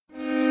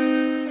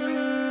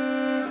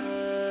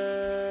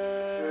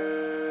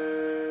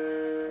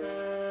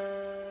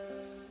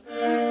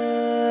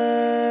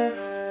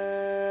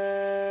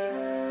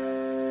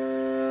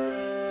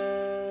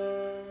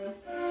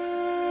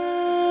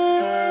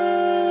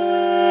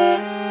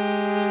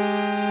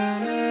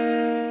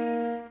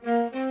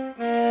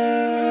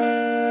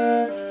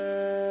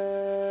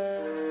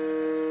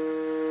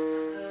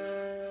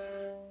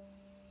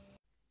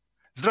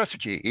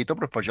Здравствуйте и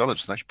добро пожаловать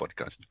в наш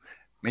подкаст.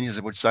 Меня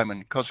зовут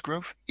Саймон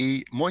Косгров,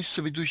 и мой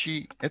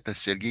соведущий – это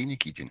Сергей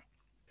Никитин.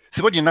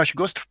 Сегодня наш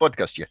гость в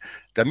подкасте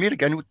 – Дамир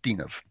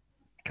Gainutdinov,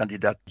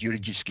 кандидат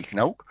юридических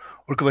наук,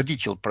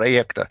 руководитель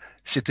проекта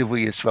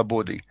 «Сетевые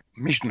свободы»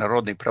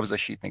 международной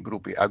правозащитной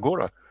группы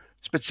 «Агора»,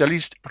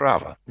 специалист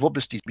права в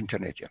области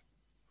интернета.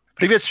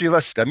 Приветствую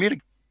вас, Дамир.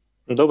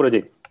 Добрый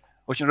день.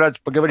 Очень рад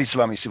поговорить с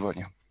вами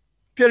сегодня.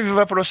 Первый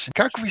вопрос.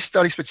 Как вы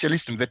стали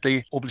специалистом в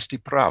этой области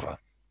права?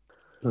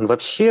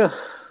 Вообще,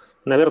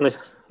 наверное,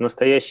 в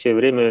настоящее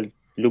время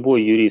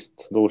любой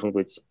юрист должен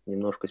быть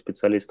немножко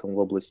специалистом в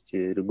области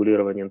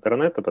регулирования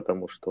интернета,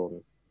 потому что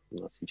он у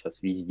нас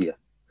сейчас везде.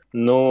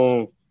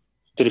 Но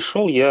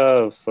перешел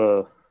я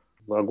в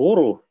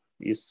Агору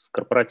из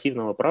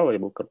корпоративного права, я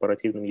был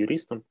корпоративным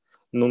юристом,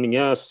 но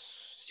меня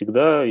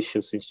всегда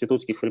еще с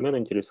институтских времен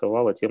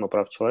интересовала тема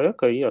прав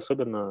человека и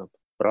особенно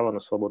право на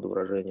свободу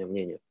выражения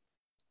мнения.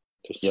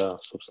 То есть я,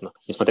 собственно,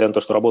 несмотря на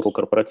то, что работал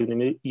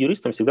корпоративным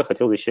юристом, всегда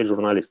хотел защищать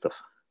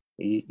журналистов.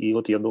 И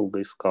вот я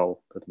долго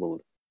искал, это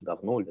было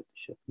давно, лет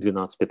еще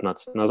 12-15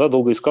 назад,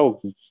 долго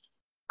искал,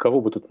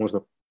 кого бы тут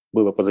можно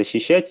было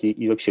позащищать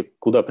и вообще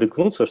куда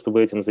приткнуться,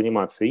 чтобы этим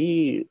заниматься.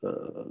 И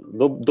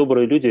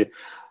добрые люди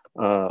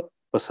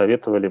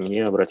посоветовали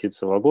мне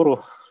обратиться в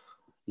Агору.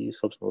 И,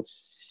 собственно, вот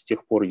с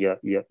тех пор я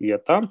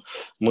там.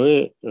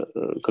 Мы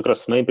как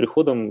раз с моим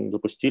приходом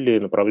запустили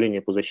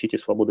направление по защите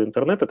свободы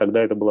интернета.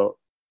 Тогда это была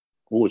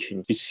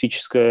очень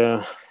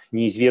специфическая,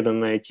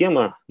 неизведанная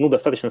тема.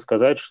 Достаточно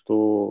сказать,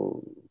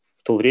 что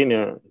в то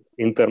время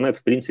интернет,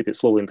 в принципе,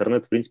 слово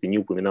 «интернет», в принципе, не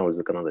упоминалось в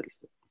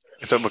законодательстве.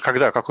 Это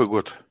когда? Какой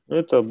год?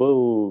 Это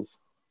был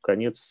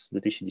конец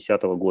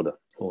 2010 года.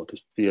 Вот, то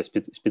есть я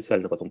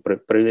специально потом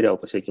проверял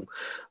по всяким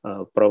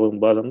правовым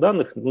базам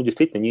данных.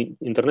 Действительно,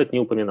 интернет не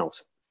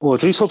упоминался.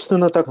 Вот, и,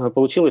 собственно, так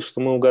получилось, что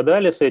мы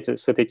угадали с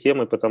этой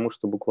темой, потому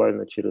что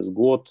буквально через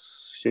год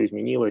все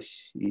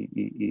изменилось,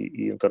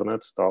 и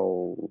интернет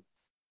стал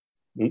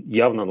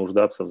явно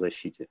нуждаться в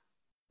защите.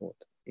 Вот.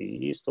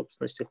 И,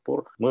 собственно, с тех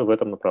пор мы в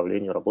этом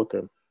направлении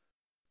работаем.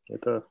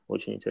 Это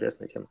очень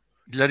интересная тема.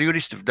 Для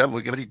юристов, да,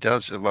 вы говорите, да,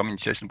 вам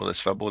интересна была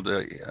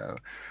свобода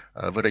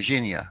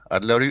выражения. А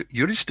для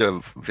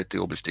юристов в этой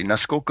области,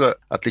 насколько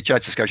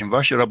отличается, скажем,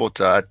 ваша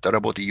работа от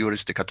работы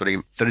юриста, который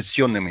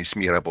традиционными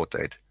СМИ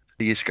работает?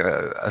 Есть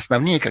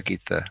основные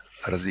какие-то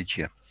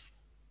различия?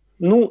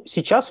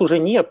 Сейчас уже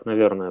нет,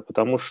 наверное,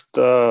 потому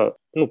что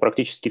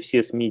практически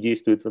все СМИ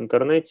действуют в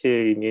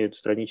интернете, имеют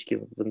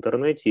странички в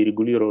интернете, и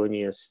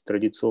регулирование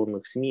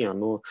традиционных СМИ,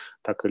 оно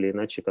так или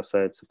иначе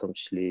касается в том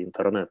числе и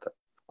интернета.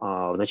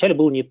 А вначале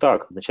было не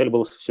так. Вначале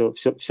было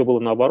все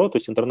было наоборот, то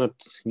есть интернет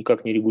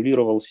никак не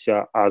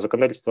регулировался, а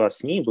законодательство о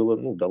СМИ было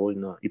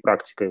довольно, и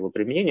практика его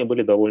применения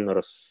были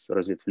довольно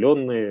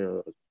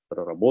разветвленные,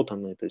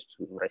 проработанные. То есть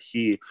в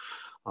России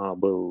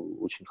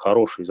был очень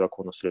хороший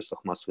закон о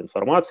средствах массовой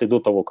информации до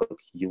того, как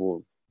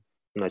его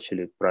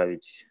начали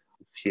править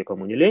все,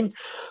 кому не лень.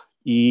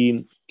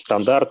 И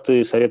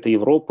стандарты Совета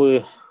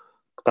Европы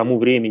к тому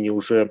времени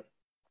уже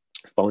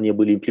вполне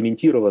были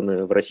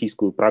имплементированы в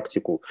российскую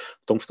практику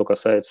в том, что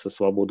касается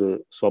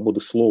свободы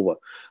слова.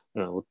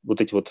 Вот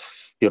эти вот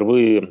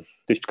впервые...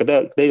 То есть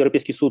когда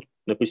Европейский суд,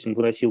 допустим,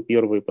 выносил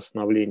первые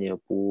постановления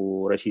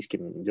по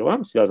российским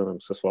делам,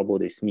 связанным со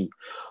свободой СМИ,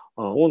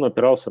 он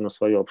опирался на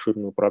свою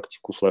обширную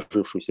практику,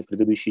 сложившуюся в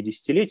предыдущие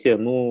десятилетия.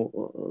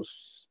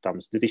 С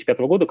 2005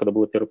 года, когда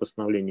было первое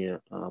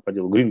постановление по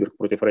делу Гринберг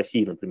против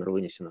России, например,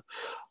 вынесено,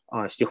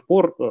 с тех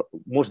пор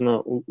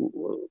можно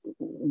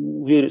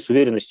с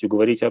уверенностью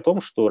говорить о том,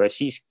 что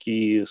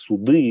российские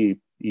суды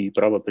и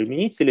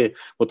правоприменители,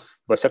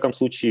 во всяком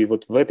случае,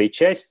 в этой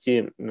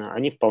части,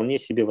 они вполне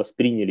себе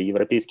восприняли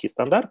европейские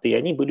стандарты, и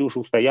они были уже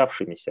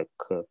устоявшимися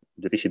к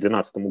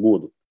 2012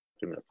 году,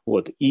 например.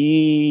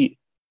 И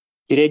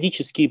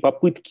периодические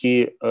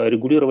попытки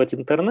регулировать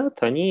интернет,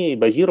 они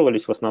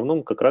базировались в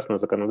основном как раз на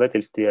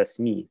законодательстве о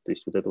СМИ. То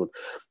есть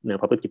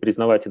попытки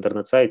признавать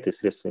интернет-сайты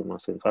средствами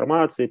массовой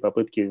информации,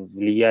 попытки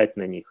влиять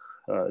на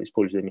них,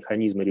 используя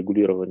механизмы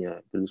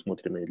регулирования,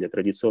 предусмотренные для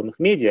традиционных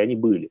медиа, они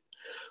были.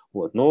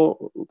 Но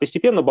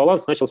постепенно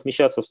баланс начал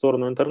смещаться в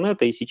сторону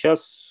интернета, и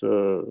сейчас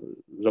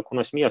закон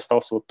о СМИ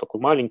остался такой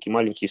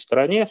маленький в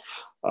стороне,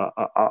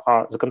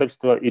 а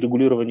законодательство и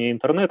регулирование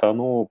интернета,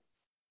 оно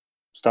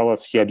стало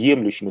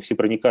всеобъемлющим и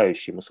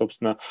всепроникающим. И,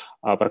 собственно,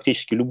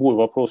 практически любой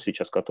вопрос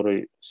сейчас,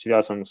 который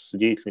связан с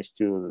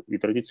деятельностью и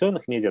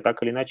традиционных медиа,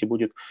 так или иначе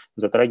будет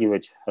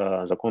затрагивать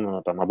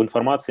закон об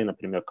информации,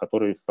 например,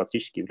 который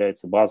фактически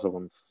является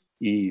базовым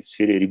и в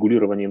сфере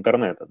регулирования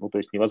интернета. То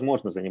есть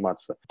невозможно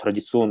заниматься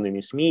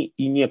традиционными СМИ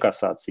и не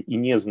касаться, и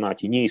не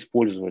знать, и не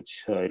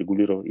использовать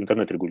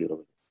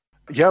интернет-регулирование.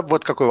 Я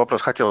вот какой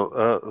вопрос хотел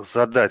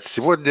задать.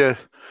 Сегодня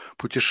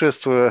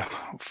Путешествуя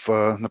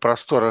на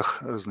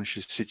просторах,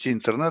 значит, сети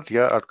интернет,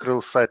 я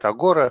открыл сайт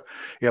Agora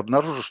и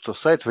обнаружил, что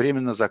сайт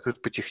временно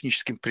закрыт по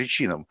техническим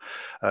причинам.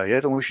 Я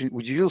этому очень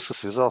удивился,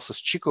 связался с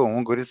Чиковым.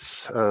 Он говорит,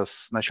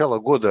 с начала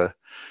года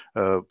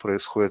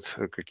происходят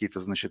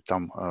какие-то, значит,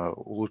 там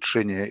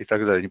улучшения и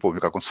так далее. Не помню,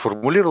 как он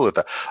сформулировал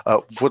это.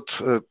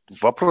 Вот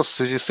вопрос в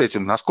связи с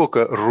этим.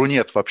 Насколько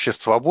Рунет вообще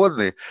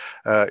свободный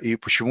и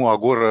почему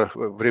Agora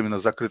временно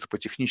закрыта по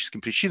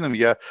техническим причинам?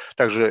 Я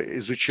также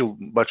изучил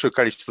большое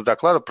количество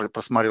докладов,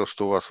 просмотрел,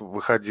 что у вас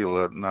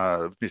выходило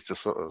вместе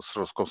с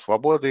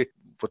Роскомсвободой.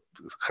 Вот,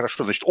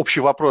 хорошо, значит,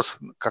 общий вопрос,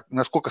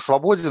 насколько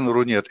свободен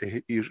Рунет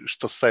и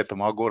что с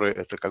сайтом Agora,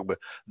 это как бы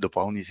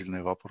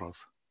дополнительный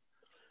вопрос.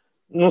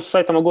 Ну, с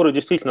сайтом Agora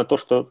действительно то,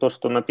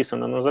 что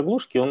написано на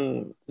заглушке,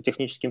 он по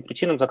техническим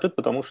причинам закрыт,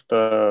 потому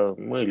что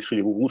мы решили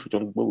его улучшить,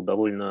 он был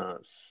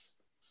довольно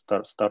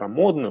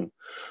старомодным,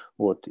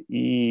 вот,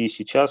 и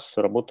сейчас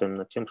работаем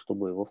над тем,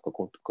 чтобы его в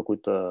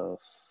какой-то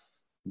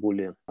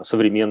более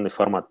современный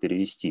формат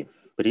перевести.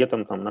 При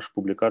этом там наши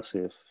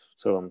публикации в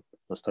целом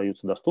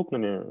остаются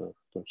доступными,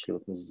 в том числе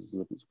вот мы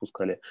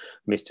запускали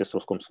вместе с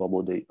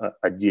Роскомсвободой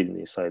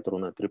отдельный сайт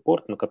Рунет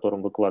Report, на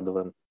котором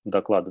выкладываем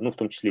доклады, ну, в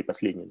том числе и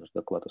последний наш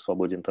доклад о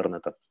свободе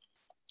интернета.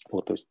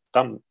 Вот, то есть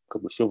там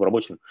как бы все в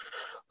рабочем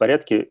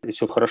порядке, и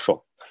все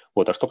хорошо.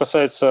 Вот, а что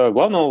касается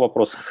главного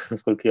вопроса,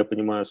 насколько я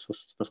понимаю,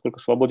 насколько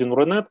свободен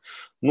Рунет,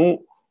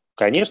 ну,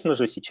 конечно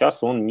же,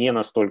 сейчас он не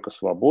настолько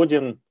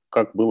свободен,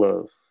 как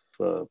было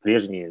в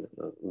прежние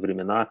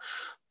времена,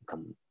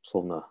 там,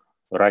 условно,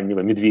 раннего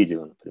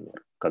Медведева,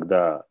 например,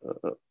 когда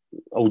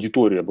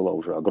аудитория была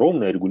уже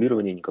огромная,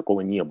 регулирования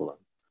никакого не было.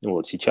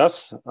 Вот,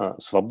 сейчас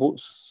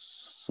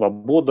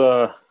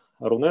свобода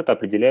Рунета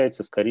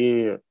определяется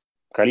скорее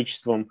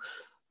количеством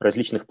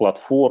различных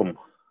платформ,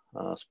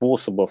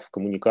 способов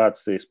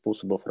коммуникации,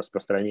 способов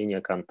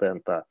распространения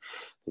контента.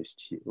 То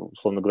есть,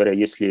 условно говоря,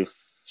 если в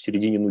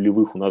середине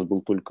нулевых у нас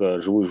был только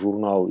живой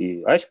журнал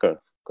и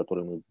Аська, в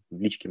которой мы в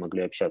личке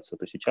могли общаться,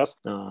 то сейчас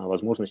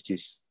возможностей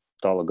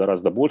стало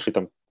гораздо больше.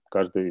 Там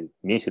каждый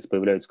месяц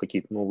появляются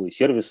какие-то новые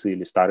сервисы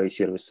или старые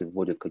сервисы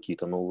вводят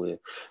какие-то новые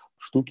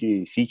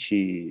штуки, фичи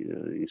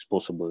и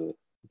способы.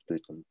 То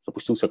есть там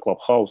запустился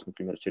Clubhouse,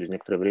 например, через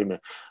некоторое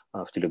время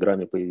в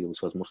Телеграме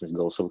появилась возможность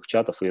голосовых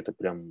чатов, и это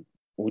прям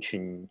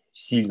очень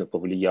сильно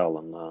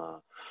повлияло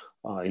на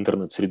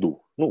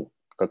интернет-среду. Ну,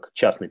 как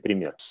частный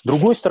пример. С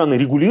другой стороны,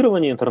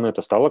 регулирование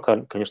интернета стало,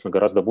 конечно,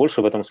 гораздо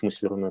больше. В этом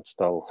смысле Рунет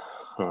стал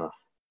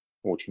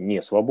очень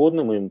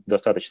несвободным, и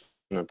достаточно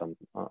там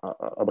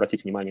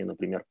обратить внимание,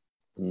 например,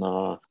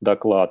 на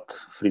доклад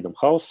Freedom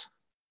House,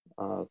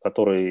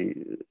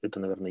 который, это,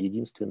 наверное,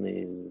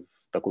 единственный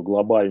такой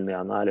глобальный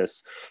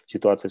анализ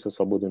ситуации со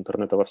свободой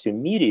интернета во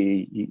всем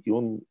мире, и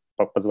он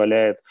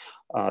позволяет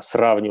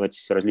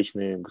сравнивать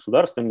различные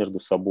государства между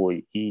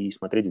собой и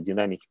смотреть в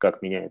динамике,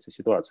 как меняется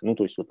ситуация. Ну,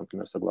 то есть, вот,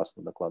 например,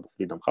 согласно докладу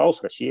Freedom House,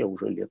 Россия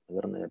уже лет,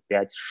 наверное,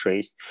 5-6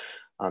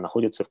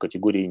 находится в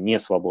категории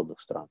несвободных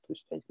стран. То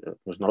есть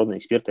международные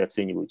эксперты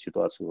оценивают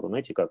ситуацию в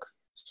Рунете как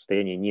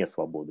состояние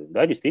несвободы.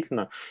 Да,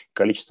 действительно,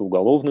 количество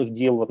уголовных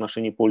дел в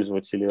отношении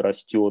пользователей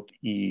растет,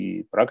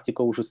 и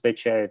практика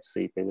ужесточается,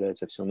 и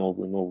появляются все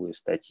новые и новые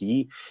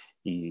статьи,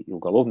 и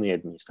уголовные, и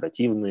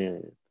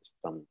административные,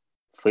 там,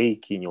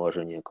 фейки,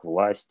 неуважение к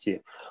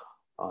власти,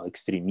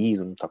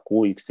 экстремизм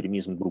такой,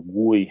 экстремизм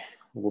другой.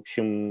 В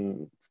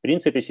общем, в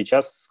принципе,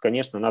 сейчас,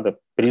 конечно, надо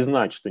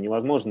признать, что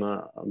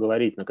невозможно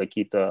говорить на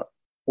какие-то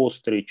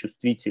острые,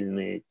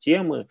 чувствительные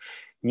темы,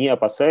 не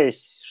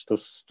опасаясь, что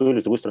с той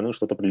или с другой стороны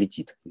что-то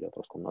прилетит или от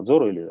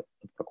Роскомнадзора, или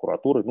от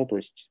прокуратуры. Ну, то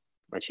есть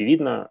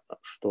очевидно,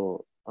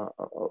 что,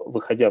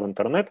 выходя в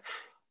интернет,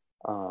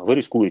 вы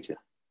рискуете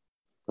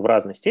в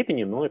разной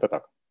степени, но это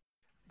так.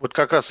 Вот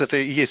как раз это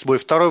и есть мой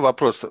второй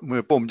вопрос.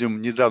 Мы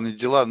помним недавние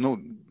дела, ну,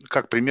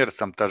 как пример,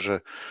 там та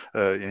же,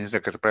 я не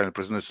знаю, как это правильно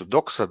произносится,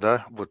 Докса,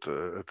 да, вот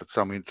этот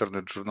самый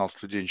интернет-журнал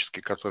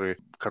студенческий,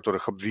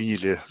 которых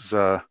обвинили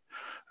за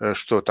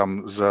что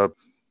там, за...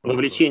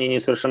 Вовлечение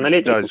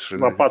несовершеннолетних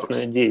в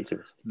опасную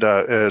деятельность.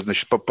 Да,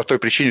 значит, по той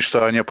причине,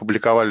 что они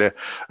опубликовали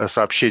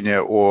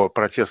сообщения о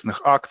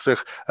протестных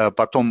акциях.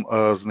 Потом,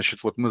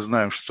 значит, вот мы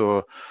знаем,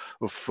 что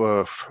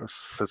в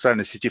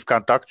социальной сети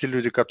ВКонтакте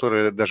люди,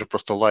 которые даже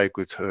просто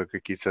лайкают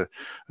какие-то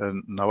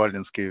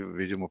навальнинские,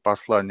 видимо,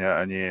 послания,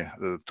 они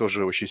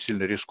тоже очень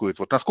сильно рискуют.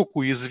 Вот насколько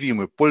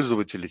уязвимы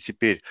пользователи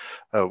теперь,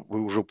 вы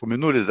уже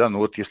упомянули, да, но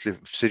вот если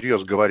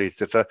всерьез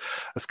говорить, это,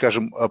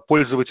 скажем,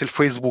 пользователь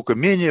Фейсбука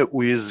менее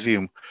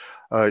уязвим,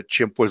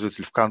 чем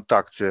пользователь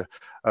ВКонтакте,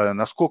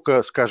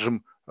 насколько,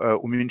 скажем,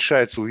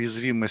 уменьшается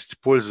уязвимость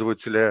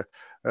пользователя,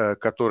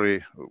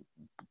 который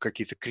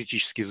какие-то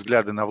критические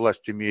взгляды на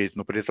власть имеет,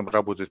 но при этом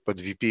работает под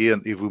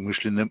VPN и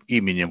вымышленным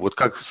именем. Вот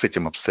как с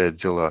этим обстоят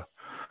дела?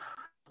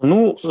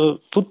 Ну,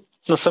 тут,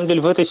 на самом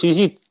деле, в этой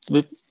связи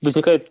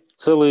возникает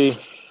целый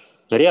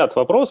ряд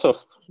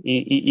вопросов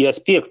и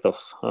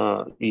аспектов,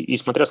 и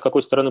смотря с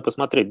какой стороны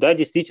посмотреть. Да,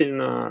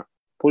 действительно,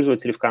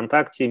 пользователи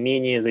ВКонтакте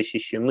менее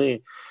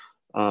защищены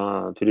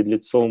перед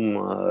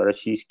лицом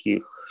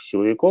российских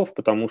силовиков,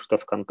 потому что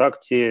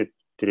ВКонтакте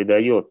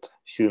передает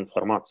всю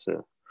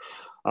информацию,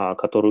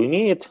 которую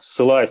имеет,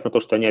 ссылаясь на то,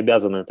 что они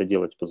обязаны это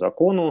делать по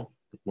закону.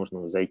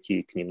 Можно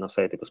зайти к ним на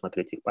сайт и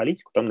посмотреть их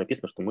политику. Там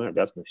написано, что мы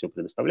обязаны все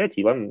предоставлять,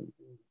 и вам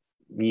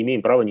не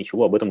имеем права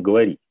ничего об этом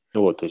говорить.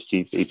 Вот, то есть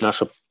и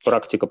наша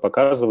практика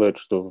показывает,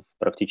 что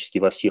практически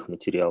во всех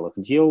материалах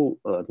дел,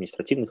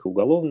 административных и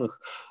уголовных,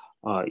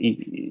 и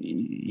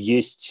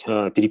есть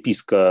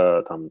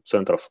переписка там,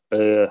 центров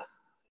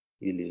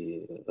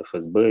или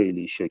ФСБ,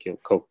 или еще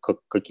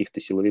каких-то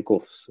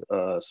силовиков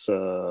с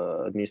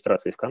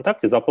администрацией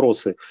ВКонтакте,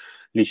 запросы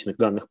личных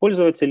данных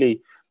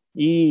пользователей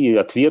и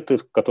ответы,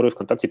 которые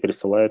ВКонтакте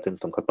пересылает им,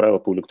 там, как правило,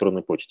 по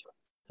электронной почте.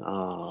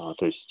 То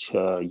есть,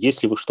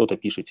 если вы что-то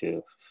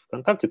пишете в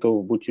ВКонтакте,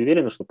 то будьте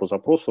уверены, что по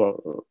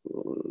запросу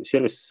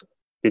сервис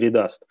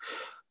передаст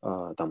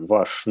там,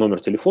 ваш номер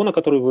телефона,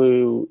 который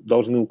вы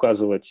должны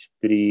указывать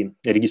при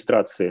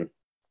регистрации,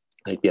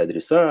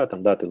 IP-адреса,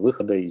 там, даты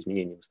выхода,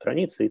 изменения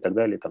страницы и так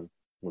далее, там,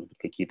 может быть,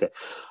 какие-то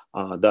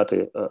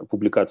даты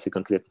публикации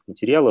конкретных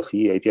материалов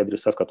и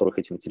IP-адреса, с которых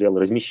эти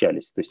материалы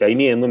размещались. То есть,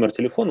 имея номер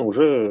телефона,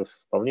 уже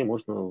вполне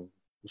можно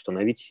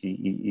установить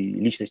и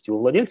личность его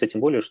владельца,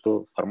 тем более,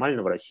 что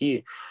формально в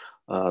России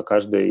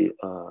каждый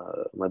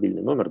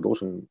мобильный номер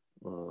должен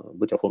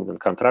быть оформлен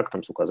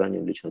контрактом с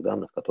указанием личных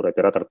данных, который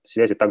оператор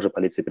связи также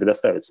полиции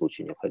предоставит в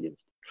случае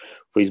необходимости.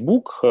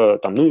 Facebook,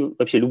 там, ну и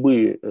вообще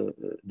любые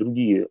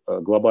другие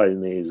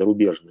глобальные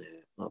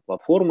зарубежные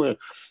платформы,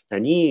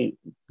 они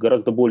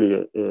гораздо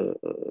более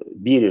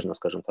бережно,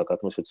 скажем так,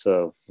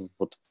 относятся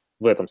вот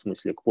в этом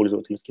смысле к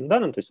пользовательским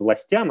данным, то есть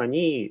властям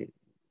они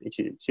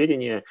эти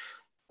сведения,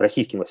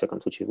 российским, во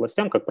всяком случае,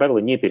 властям, как правило,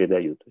 не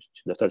передают. То есть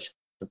достаточно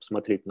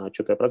посмотреть на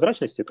отчеты о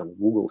прозрачности, там,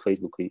 Google,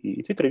 Facebook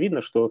и Twitter,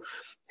 видно, что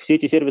все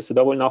эти сервисы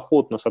довольно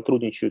охотно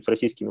сотрудничают с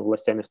российскими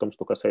властями в том,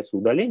 что касается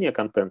удаления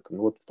контента,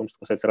 но вот в том, что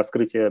касается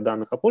раскрытия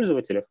данных о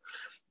пользователях,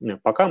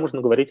 пока можно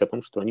говорить о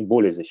том, что они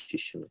более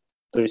защищены.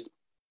 То есть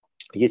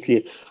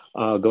если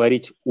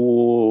говорить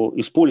о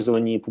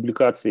использовании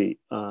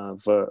публикаций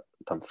в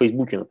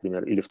Фейсбуке,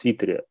 например, или в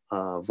Твиттере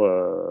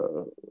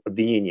в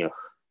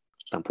обвинениях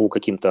там, по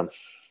каким-то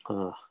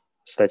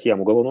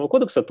статьям Уголовного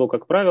кодекса, то,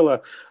 как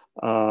правило,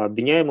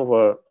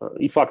 обвиняемого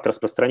и факт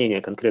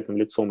распространения конкретным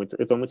лицом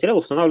этого материала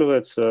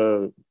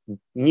устанавливается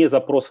не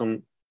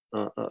запросом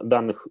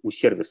данных у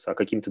сервиса, а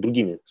какими-то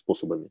другими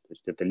способами. То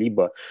есть это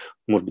либо,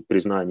 может быть,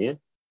 признание,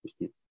 то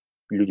есть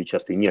люди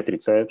часто и не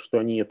отрицают, что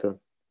они это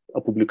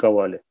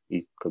опубликовали,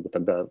 и как бы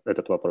тогда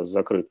этот вопрос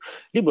закрыт.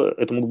 Либо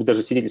это могут быть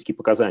даже свидетельские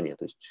показания.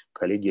 То есть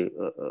коллеги,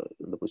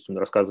 допустим,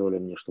 рассказывали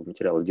мне, что в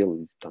материалах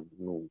дела там,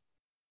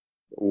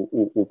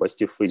 у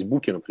посте в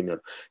Фейсбуке,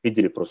 например,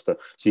 видели просто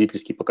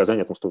свидетельские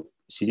показания о том, что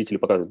свидетели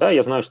показывают, да,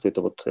 я знаю, что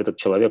это вот этот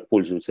человек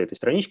пользуется этой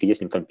страничкой, я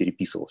с ним там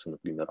переписывался,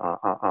 например,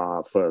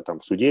 в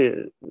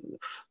суде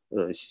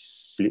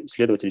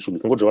следователь еще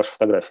говорит, ну вот же ваша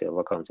фотография в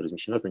аккаунте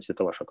размещена, значит,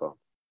 это ваш аккаунт.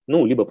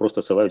 Ну, либо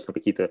просто ссылаются на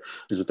какие-то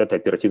результаты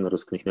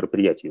оперативно-розыскных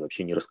мероприятий,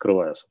 вообще не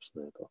раскрывая,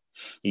 собственно, этого.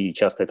 И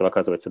часто этого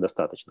оказывается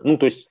достаточно. Ну,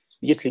 то есть,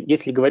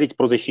 если говорить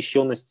про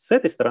защищенность с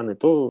этой стороны,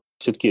 то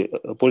все-таки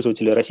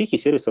пользователи российских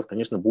сервисов,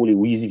 конечно, более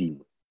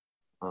уязвимы.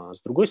 А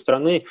с другой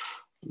стороны,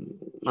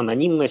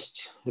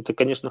 анонимность – это,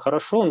 конечно,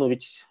 хорошо, но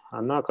ведь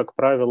она, как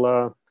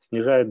правило,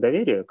 снижает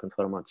доверие к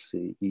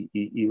информации.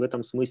 И в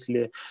этом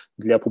смысле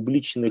для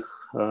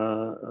публичных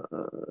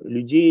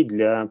людей,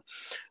 для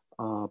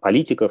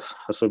политиков,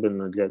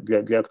 особенно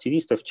для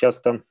активистов,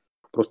 часто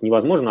просто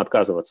невозможно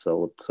отказываться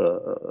от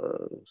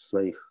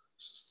своих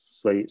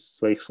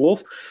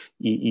слов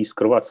и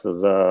скрываться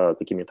за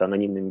какими-то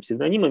анонимными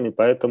псевдонимами,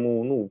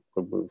 поэтому,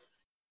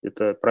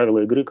 это правила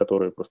игры,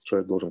 которые просто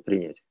человек должен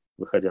принять,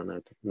 выходя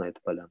на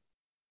эту поляну.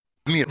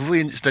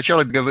 Вы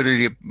сначала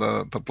говорили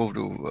по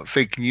поводу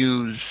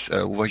фейк-ньюс,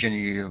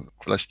 уважения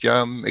к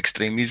властям,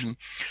 экстремизм,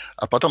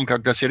 а потом,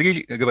 когда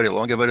Сергей говорил,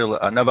 он говорил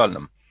о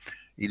Навальном,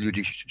 и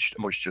люди,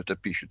 может, что-то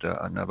пишут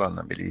о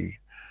Навальном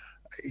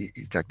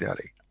и так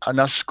далее. А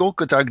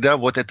насколько тогда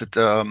вот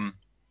эта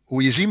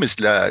уязвимость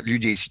для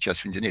людей сейчас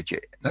в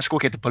интернете,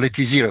 насколько это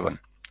политизирован?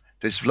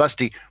 То есть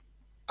власти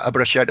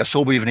обращают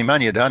особое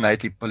внимание, да, на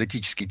эти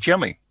политические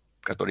темы,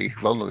 которые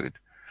их волнуют.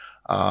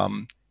 То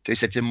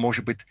есть это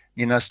может быть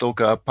не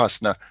настолько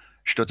опасно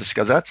что-то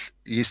сказать,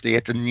 если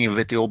это не в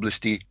этой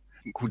области,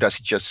 куда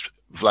сейчас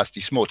власти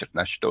смотрят,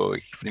 на что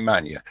их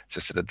внимание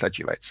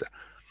сосредотачивается.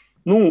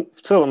 Ну,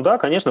 в целом, да,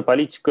 конечно,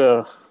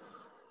 политика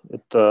 –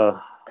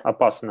 это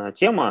опасная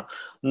тема,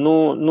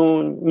 но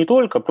не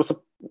только, просто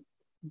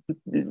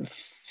в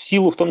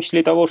силу в том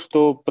числе и того,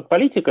 что под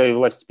политикой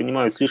власти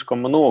понимают слишком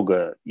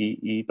много,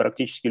 и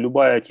практически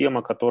любая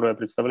тема, которая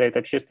представляет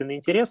общественный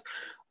интерес,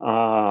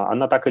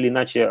 она так или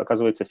иначе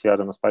оказывается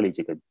связана с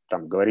политикой.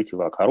 Там говорите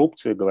вы о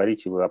коррупции,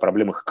 говорите вы о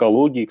проблемах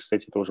экологии,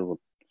 кстати, тоже вот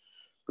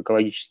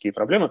экологические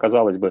проблемы,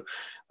 казалось бы,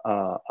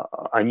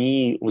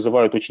 они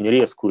вызывают очень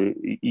резкую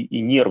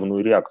и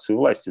нервную реакцию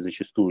власти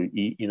зачастую.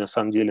 И на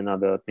самом деле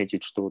надо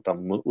отметить, что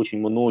там очень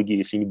многие,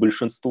 если не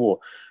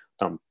большинство,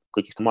 там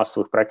каких-то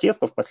массовых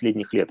протестов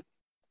последних лет,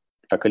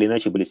 так или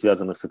иначе были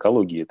связаны с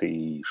экологией. Это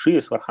и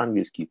ШИЭС в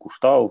Архангельске, и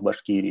Куштау в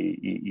Башкирии,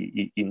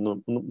 и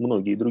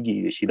многие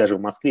другие вещи. И даже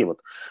в Москве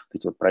вот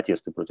эти вот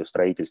протесты против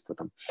строительства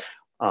там,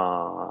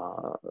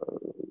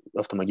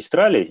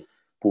 автомагистралей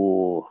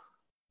по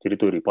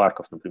территории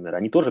парков, например,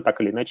 они тоже так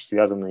или иначе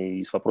связаны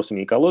и с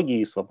вопросами экологии,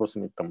 и с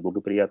вопросами там,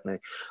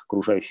 благоприятной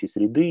окружающей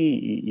среды,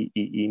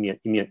 и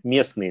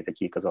местные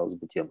такие, казалось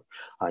бы, темы.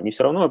 А они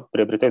все равно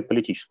приобретают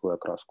политическую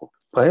окраску.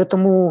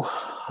 Поэтому,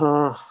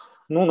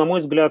 ну, на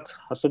мой взгляд,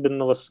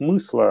 особенного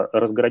смысла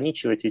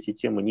разграничивать эти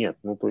темы нет.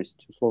 Ну, то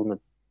есть, условно,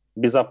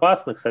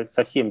 безопасных,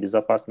 совсем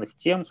безопасных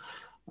тем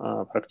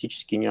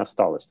практически не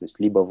осталось. То есть,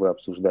 либо вы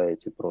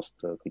обсуждаете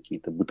просто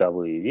какие-то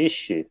бытовые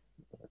вещи,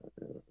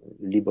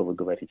 либо вы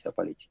говорите о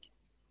политике.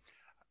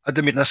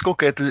 Дамир,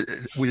 насколько эта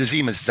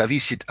уязвимость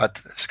зависит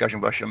от,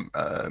 скажем,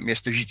 вашего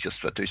места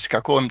жительства? То есть в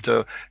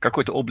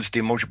какой-то области,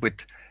 может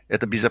быть,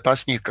 это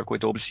безопаснее, в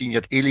какой-то области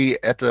нет? Или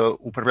это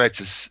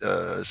управляется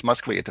с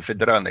Москвы, это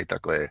федеральное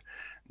такое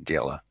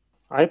дело?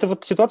 А эта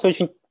вот ситуация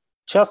очень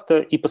часто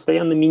и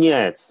постоянно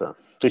меняется.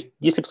 То есть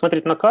если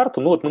посмотреть на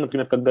карту, ну вот мы,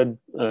 например, когда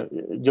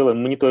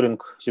делаем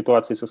мониторинг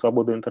ситуации со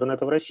свободой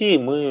интернета в России,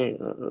 мы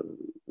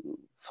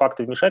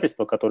факты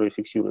вмешательства, которые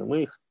фиксируем,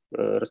 мы их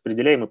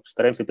распределяем и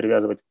стараемся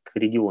привязывать к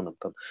регионам.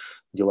 Там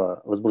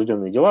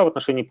возбужденные дела в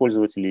отношении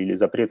пользователей или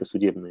запреты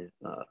судебные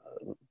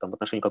там, в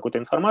отношении какой-то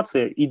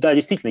информации. И да,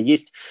 действительно,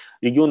 есть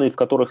регионы, в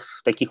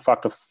которых таких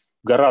фактов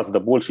гораздо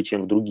больше,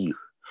 чем в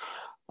других.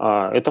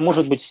 Это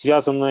может быть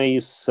связано и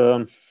с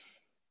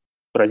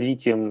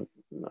развитием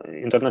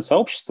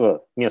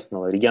интернет-сообщества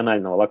местного,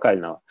 регионального,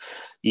 локального,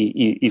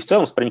 и в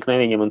целом с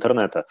проникновением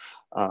интернета.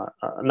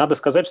 Надо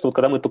сказать, что вот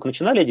когда мы только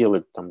начинали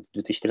делать, там, в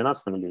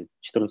 2013 или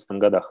 2014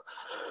 годах,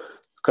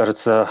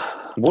 кажется,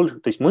 больше,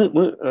 то есть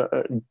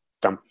мы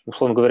там,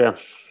 условно говоря,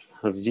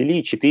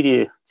 ввели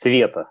 4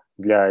 цвета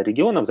для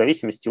региона в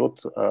зависимости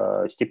от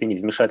степени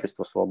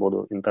вмешательства в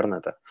свободу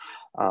интернета.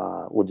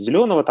 От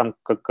зеленого, там,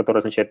 который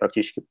означает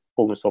практически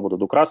полную свободу,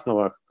 до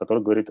красного,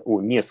 который говорит о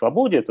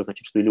несвободе, это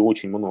значит, что или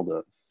очень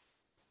много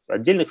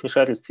отдельных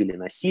вмешательств, или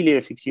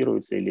насилие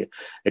фиксируется, или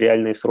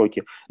реальные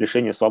сроки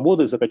лишения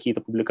свободы за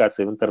какие-то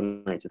публикации в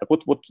интернете. Так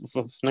вот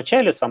в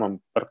начале самом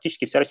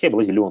практически вся Россия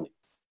была зеленой.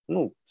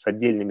 Ну, с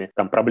отдельными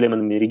там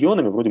проблемными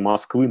регионами, вроде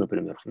Москвы,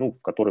 например, ну,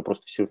 в которой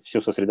просто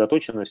все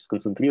сосредоточено,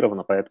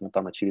 сконцентрировано, поэтому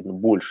там, очевидно,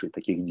 больше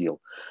таких дел.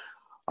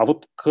 А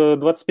вот к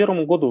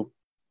 2021 году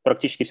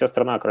практически вся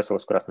страна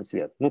окрасилась в красный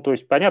цвет. Ну, то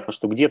есть понятно,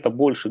 что где-то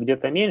больше,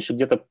 где-то меньше,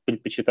 где-то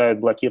предпочитают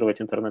блокировать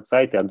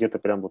интернет-сайты, а где-то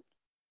прям вот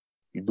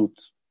идут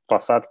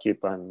посадки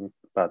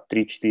по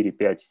 3, 4,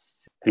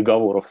 5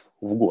 приговоров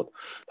в год.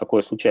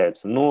 Такое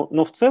случается.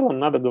 Но в целом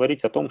надо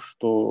говорить о том,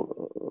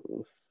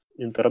 что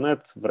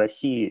интернет в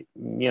России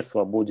не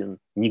свободен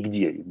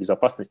нигде, и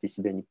безопасности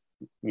себя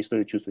не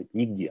стоит чувствовать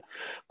нигде.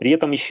 При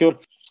этом еще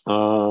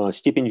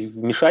степень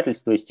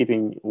вмешательства и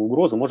степень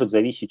угрозы может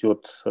зависеть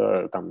от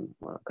там,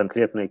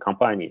 конкретной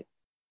компании.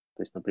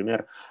 То есть,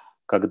 например,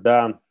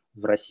 когда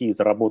в России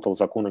заработал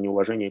закон о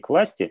неуважении к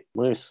власти,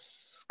 мы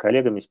с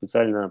коллегами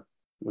специально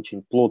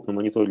очень плотно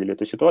мониторили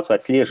эту ситуацию,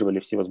 отслеживали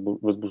все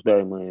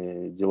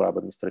возбуждаемые дела об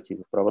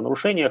административных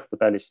правонарушениях,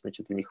 пытались,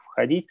 значит, в них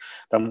входить.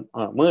 Там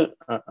мы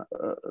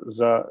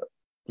за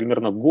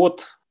примерно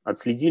год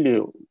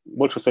отследили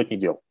больше сотни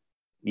дел.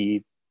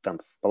 И там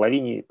по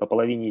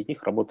половине из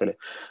них работали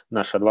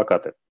наши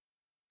адвокаты.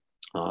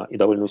 И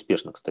довольно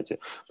успешно, кстати,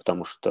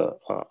 потому что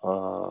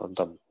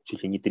там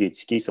чуть ли не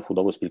треть кейсов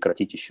удалось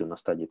прекратить еще на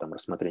стадии там,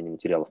 рассмотрения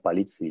материалов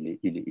полиции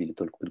или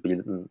только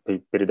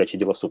при передаче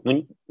дела в суд.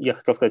 Но я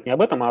хотел сказать не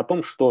об этом, а о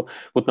том, что,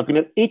 вот,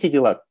 например, эти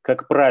дела,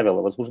 как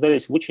правило,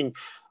 возбуждались в очень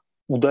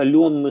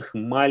удаленных,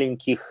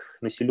 маленьких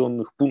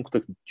населенных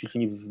пунктах, чуть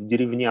ли не в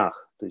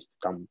деревнях, то есть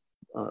там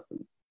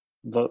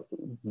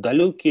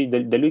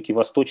далекий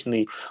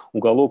восточный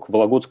уголок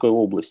Вологодской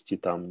области,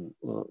 там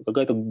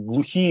какие-то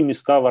глухие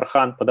места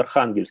под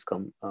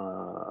Архангельском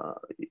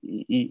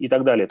и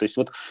так далее. То есть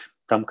вот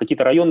там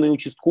какие-то районные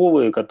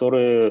участковые,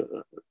 которые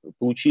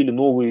получили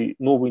новый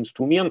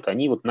инструмент,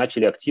 они вот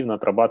начали активно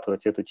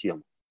отрабатывать эту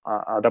тему.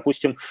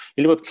 Допустим,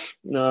 или вот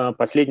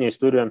последняя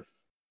история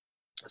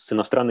с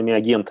иностранными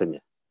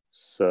агентами,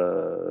 с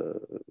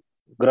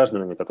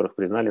гражданами, которых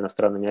признали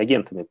иностранными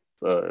агентами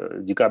в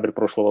декабре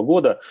прошлого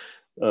года,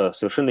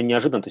 совершенно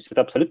неожиданно. То есть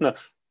это абсолютно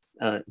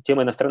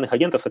тема иностранных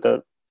агентов –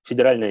 это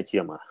федеральная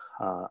тема,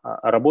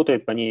 а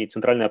работает по ней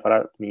центральный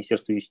аппарат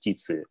Министерства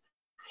юстиции,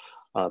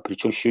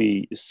 причем еще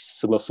и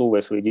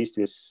согласовывая свои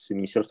действия с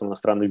Министерством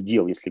иностранных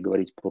дел, если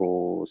говорить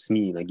про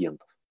СМИ и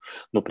агентов.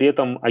 Но при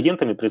этом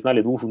агентами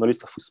признали 2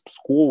 журналистов из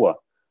Пскова,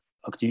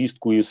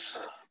 активистку из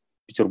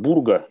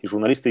Петербурга и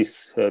журналиста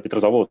из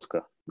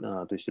Петрозаводска.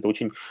 То есть это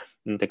очень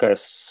такой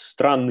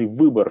странный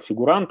выбор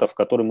фигурантов,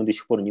 который мы до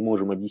сих пор не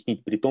можем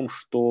объяснить, при том,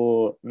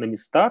 что на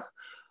местах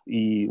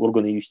и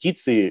органы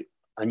юстиции,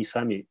 они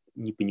сами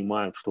не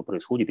понимают, что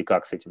происходит и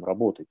как с этим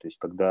работать. То есть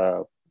когда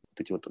вот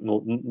эти вот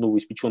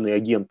новоиспеченные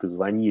агенты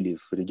звонили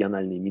в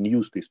региональные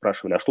Минюсты и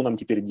спрашивали, а что нам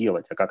теперь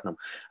делать, а как нам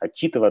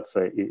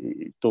отчитываться,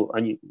 то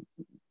они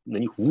на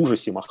них в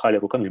ужасе махали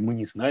руками: мы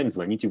не знаем,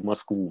 звоните в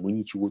Москву, мы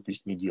ничего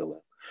здесь не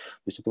делаем.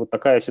 То есть это вот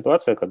такая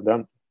ситуация,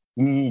 когда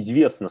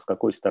неизвестно, с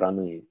какой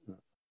стороны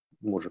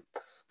может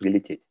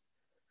прилететь.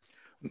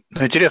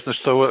 Ну, интересно,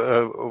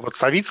 что вот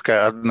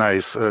Савицкая, одна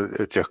из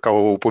тех,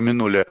 кого вы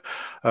упомянули,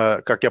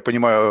 как я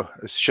понимаю,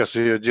 сейчас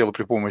ее дело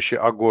при помощи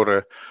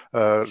Агоры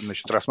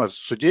рассматривается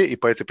в суде, и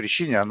по этой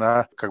причине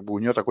она, как бы у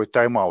нее такой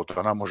тайм-аут,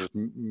 она может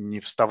не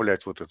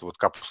вставлять вот это вот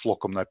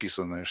капслоком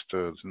написанное,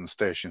 что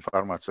настоящая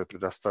информация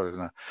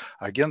предоставлена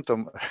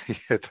агентам. И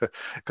это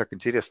как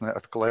интересное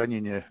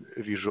отклонение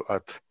вижу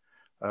от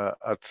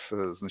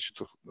значит,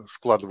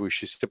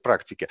 складывающейся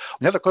практики.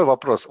 У меня такой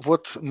вопрос.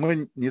 Вот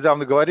мы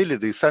недавно говорили,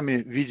 да и сами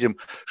видим,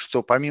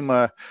 что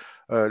помимо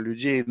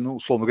людей, ну,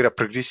 условно говоря,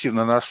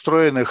 прогрессивно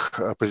настроенных,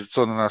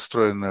 оппозиционно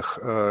настроенных,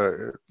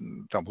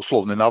 там,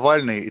 условный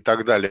Навальный и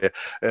так далее,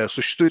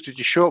 существует ведь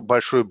еще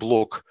большой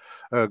блок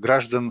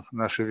граждан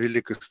нашей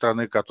великой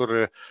страны,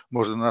 которых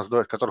можно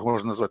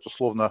назвать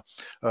условно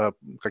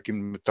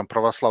какими-то там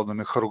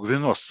православными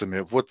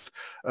хоругвеносцами. Вот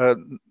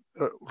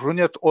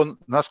Рунет, он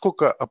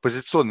насколько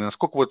оппозиционный,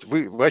 насколько вот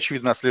вы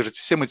очевидно, отслеживаете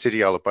все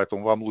материалы,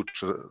 поэтому вам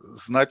лучше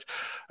знать,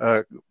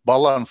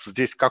 баланс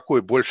здесь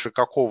какой, больше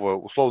какого,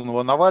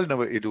 условного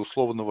Навального или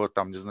условного,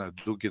 там, не знаю,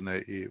 Дугина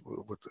и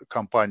вот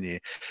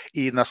компании,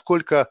 и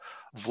насколько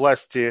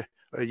власти,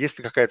 есть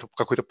ли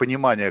какое-то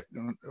понимание,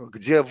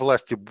 где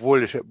власти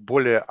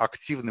более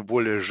активны,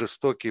 более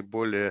жестокие,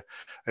 более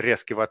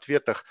резкие в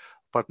ответах,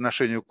 по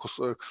отношению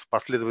к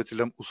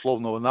последователям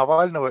условного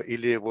Навального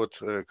или вот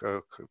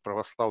к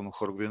православным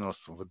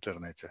хоругвеносцам в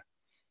интернете?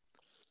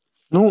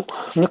 Ну,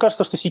 мне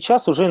кажется, что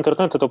сейчас уже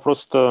интернет – это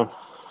просто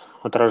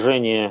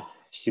отражение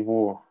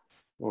всего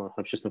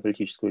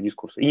общественно-политического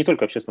дискурса. И не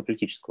только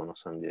общественно-политического, на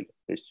самом деле.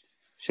 То есть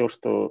все,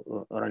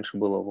 что раньше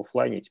было в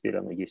офлайне, теперь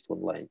оно есть в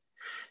онлайне.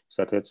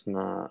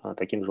 Соответственно,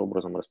 таким же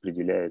образом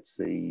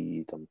распределяются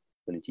и там,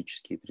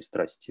 политические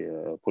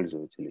пристрастия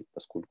пользователей,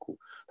 поскольку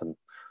там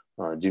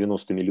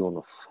 90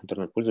 миллионов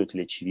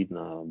интернет-пользователей,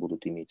 очевидно,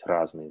 будут иметь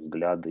разные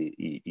взгляды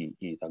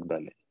и так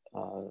далее.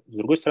 С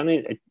другой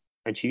стороны,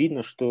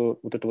 очевидно, что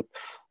вот эта вот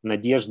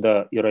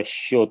надежда и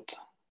расчет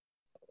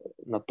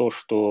на то,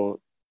 что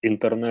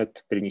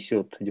интернет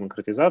принесет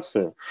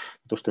демократизацию,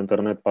 то, что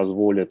интернет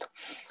позволит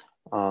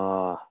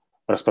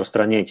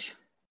распространять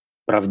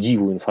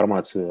правдивую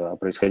информацию о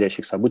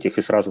происходящих событиях,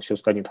 и сразу все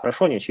станет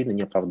хорошо, они, очевидно,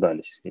 не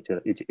оправдались,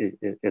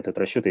 этот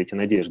расчет и эти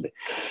надежды.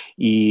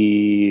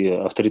 И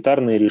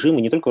авторитарные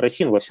режимы не только в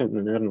России, но,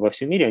 наверное, во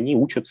всем мире, они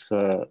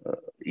учатся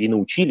и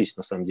научились,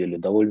 на самом деле,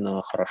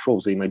 довольно хорошо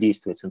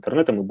взаимодействовать с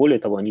интернетом, и более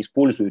того, они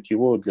используют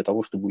его для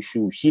того, чтобы еще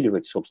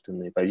усиливать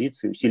собственные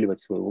позиции, усиливать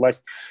свою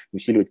власть,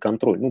 усиливать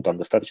контроль. Ну, там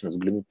достаточно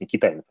взглянуть на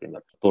Китай,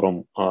 например, в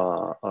котором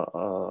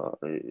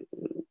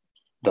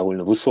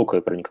довольно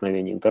высокое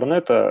проникновение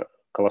интернета,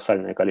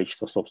 колоссальное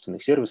количество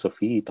собственных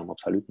сервисов и там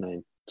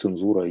абсолютная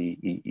цензура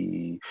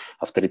и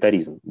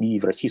авторитаризм.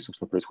 И в России,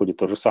 собственно, происходит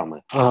то же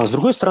самое. А с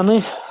другой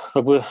стороны,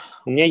 как бы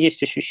у меня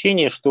есть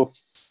ощущение, что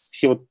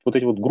все вот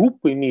эти вот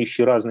группы,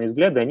 имеющие разные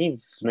взгляды, они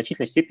в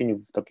значительной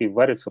степени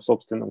варятся в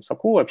собственном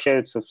соку,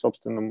 общаются в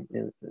собственном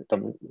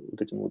там,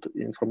 вот этим вот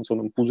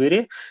информационном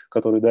пузыре,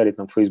 который дарит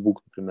нам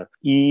Facebook, например,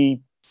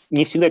 и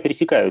не всегда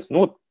пересекаются. Но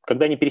вот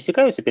когда они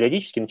пересекаются,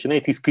 периодически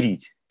начинает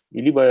искрить. И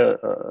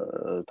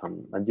либо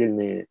там,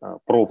 отдельные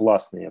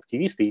провластные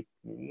активисты.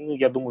 Ну,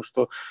 я думаю,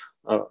 что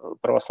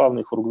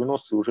православные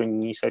хоругвеносцы уже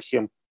не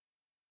совсем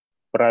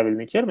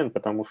правильный термин,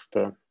 потому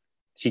что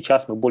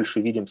сейчас мы больше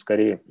видим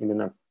скорее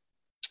именно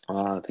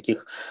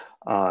таких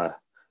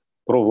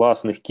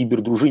провластных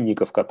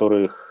кибердружинников,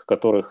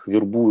 которых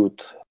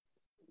вербуют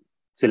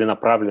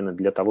целенаправленно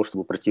для того,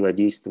 чтобы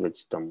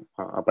противодействовать там,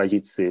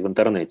 оппозиции в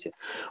интернете.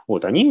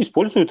 Вот, они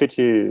используют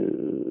эти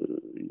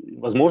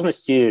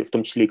возможности, в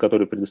том числе и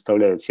которые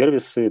предоставляют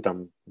сервисы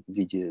там, в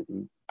виде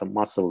там,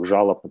 массовых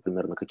жалоб,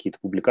 например, на какие-то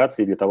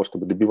публикации, для того,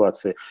 чтобы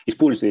добиваться,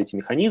 используя эти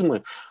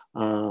механизмы,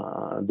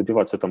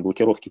 добиваться там,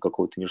 блокировки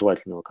какого-то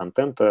нежелательного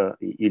контента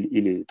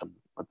или там,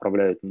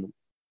 отправляют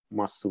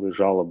массовые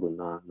жалобы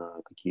на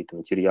какие-то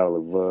материалы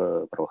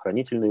в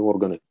правоохранительные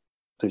органы.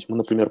 То есть мы,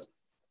 например,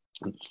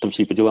 в том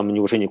числе и по делам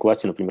неуважения к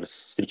власти, например,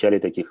 встречали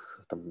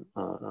таких там,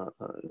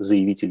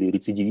 заявителей,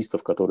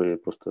 рецидивистов, которые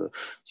просто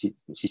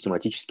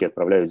систематически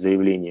отправляют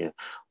заявления о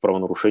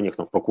правонарушениях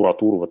там, в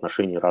прокуратуру в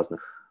отношении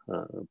разных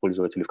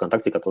пользователей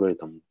ВКонтакте, которые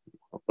там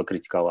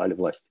покритиковали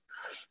власть.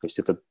 То есть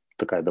это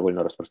такая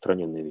довольно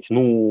распространенная вещь.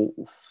 Ну,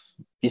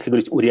 если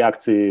говорить о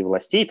реакции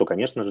властей, то,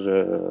 конечно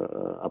же,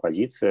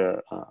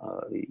 оппозиция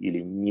или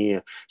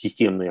не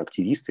системные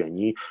активисты,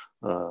 они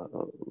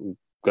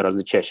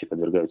гораздо чаще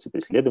подвергаются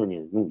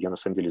преследованию. Ну, я, на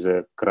самом деле,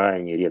 за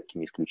крайне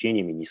редкими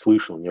исключениями не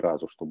слышал ни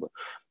разу, чтобы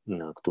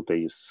кто-то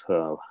из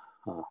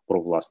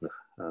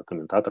провластных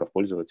комментаторов,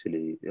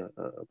 пользователей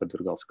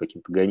подвергался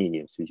каким-то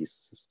гонениям в связи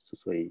со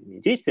своими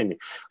действиями,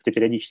 хотя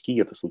периодически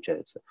это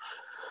случается.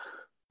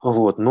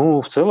 Вот. Ну,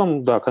 в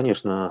целом, да,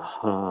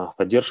 конечно,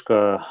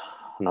 поддержка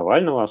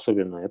Навального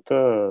особенно –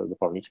 это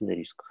дополнительный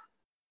риск.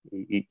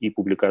 и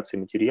публикации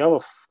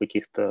материалов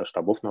каких-то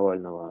штабов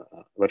Навального,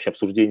 вообще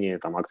обсуждение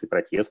там акций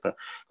протеста,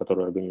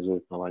 которые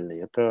организует Навальный,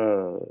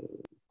 это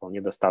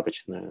вполне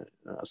достаточное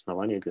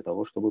основание для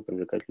того, чтобы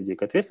привлекать людей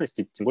к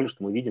ответственности. Тем более,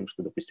 что мы видим,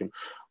 что, допустим,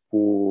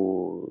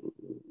 по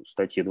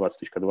статье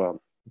 20.2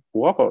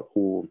 УАПа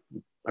по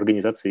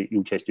организации и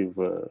участию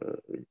в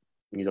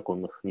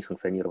незаконных,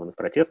 несанкционированных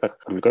протестах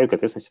привлекают к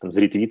ответственности там, за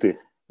ретвиты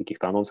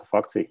каких-то анонсов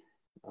акций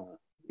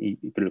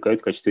и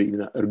привлекают в качестве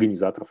именно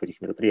организаторов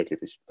этих мероприятий.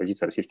 То есть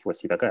позиция российских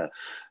властей такая.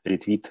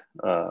 Ретвит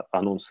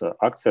анонса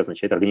акции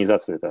означает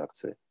организацию этой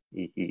акции.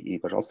 И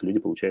пожалуйста, люди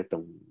получают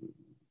там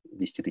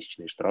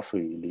 10-тысячные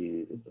штрафы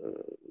или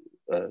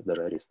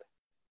даже аресты.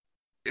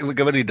 Вы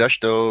говорили, да,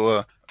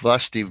 что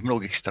власти в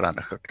многих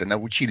странах как-то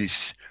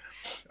научились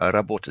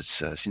работать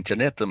с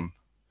интернетом.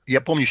 Я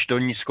помню, что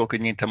несколько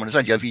дней тому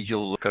назад я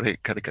видел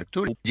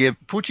карикатуру, где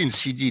Путин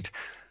сидит,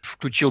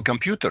 включил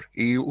компьютер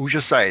и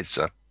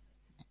ужасается.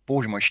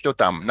 Боже мой, что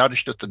там? Надо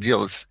что-то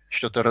делать,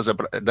 что-то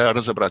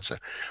разобраться.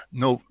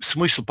 Но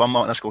смысл,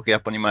 насколько я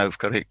понимаю, в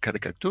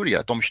карикатуре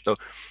о том, что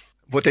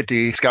вот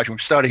эти, скажем,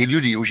 старые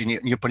люди уже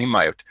не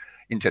понимают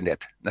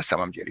интернет на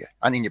самом деле.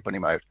 Они не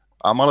понимают.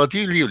 А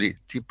молодые люди,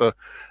 типа,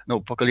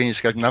 поколение,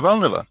 скажем,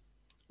 Навального,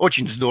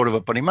 очень здорово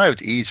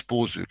понимают и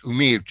используют,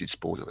 умеют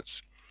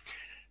использовать.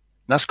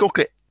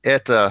 Насколько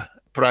это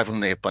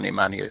правильное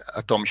понимание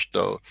о том,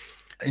 что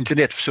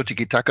интернет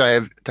все-таки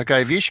такая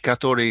вещь,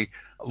 которая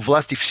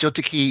власти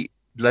все-таки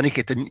для них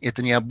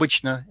это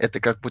необычно, это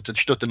как будто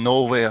что-то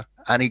новое.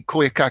 Они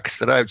кое-как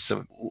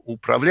стараются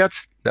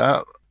управлять,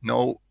 да,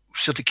 но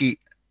все-таки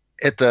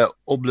это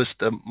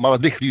область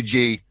молодых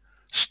людей.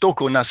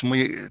 Столько у нас,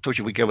 мы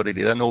тоже вы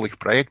говорили, да, новых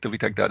проектов и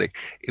так далее.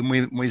 И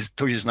мы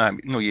тоже знаем,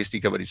 если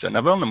говорить о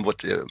Навальном,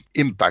 вот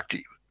импакт,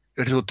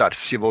 результат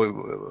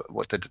всего,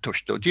 вот это то,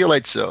 что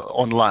делается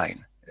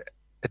онлайн,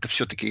 это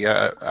все-таки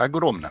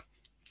огромно.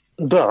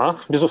 Да,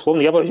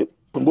 безусловно. Я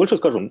больше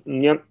скажу. У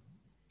меня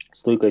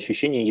стойкое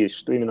ощущение есть,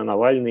 что именно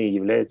Навальный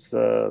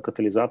является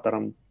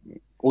катализатором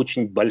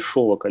очень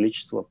большого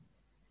количества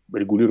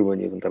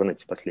регулирования в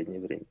интернете в последнее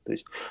время. То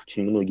есть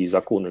очень многие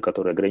законы,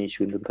 которые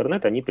ограничивают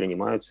интернет, они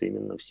принимаются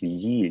именно в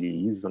связи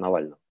или из-за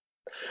Навального.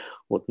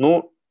 Вот.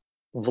 Но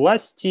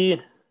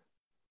власти,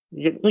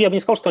 я бы не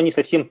сказал, что они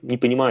совсем не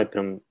понимают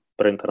прям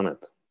про интернет.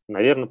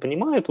 Наверное,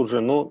 понимают уже,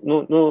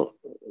 но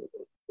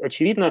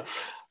очевидно,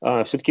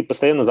 все-таки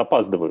постоянно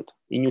запаздывают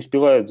и не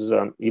успевают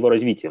за его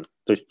развитием.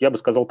 То есть я бы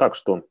сказал так,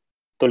 что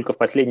только в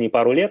последние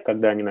пару лет,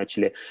 когда они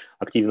начали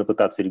активно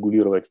пытаться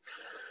регулировать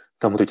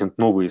там вот эти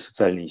новые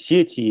социальные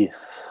сети,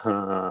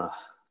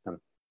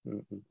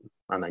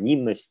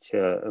 анонимность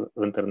в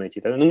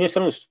интернете, но у меня все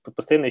равно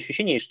постоянное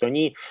ощущение, что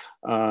они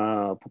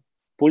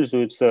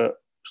пользуются,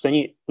 что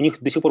у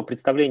них до сих пор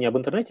представление об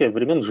интернете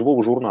времен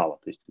живого журнала.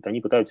 То есть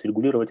они пытаются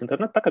регулировать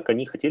интернет так, как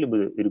они хотели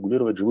бы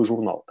регулировать живой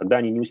журнал. Когда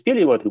они не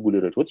успели его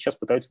отрегулировать, вот сейчас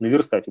пытаются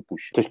наверстать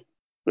упущенное. То есть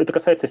это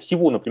касается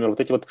всего, например, вот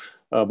эти вот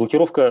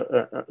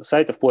блокировка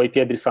сайтов по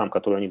IP-адресам,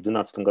 которые они в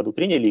 2012 году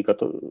приняли, и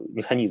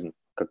механизм,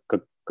 как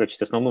в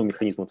качестве основного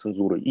механизма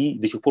цензуры, и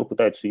до сих пор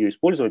пытаются ее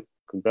использовать,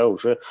 когда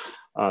уже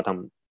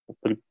там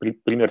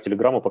пример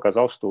Телеграма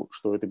показал, что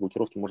этой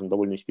блокировке можно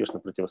довольно успешно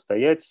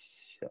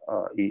противостоять,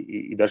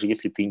 и даже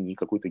если ты не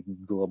какой-то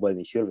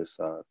глобальный сервис,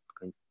 а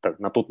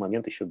на тот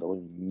момент еще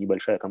довольно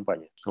небольшая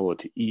компания.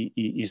 Вот.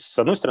 И с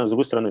одной стороны, с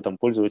другой стороны, там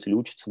пользователи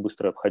учатся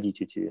быстро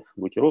обходить эти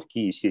блокировки,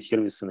 и все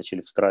сервисы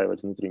начали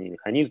встраивать внутренние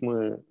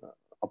механизмы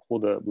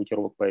обхода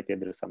блокировок по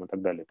IP-адресам и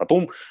так далее.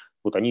 Потом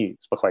вот они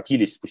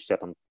спохватились спустя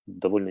там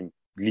довольно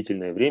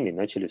длительное время и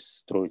начали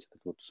строить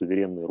этот вот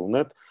суверенный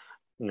Рунет,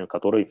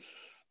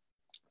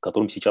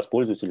 которым сейчас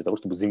пользуются для того,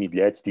 чтобы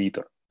замедлять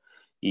Twitter.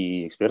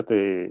 И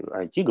эксперты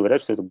IT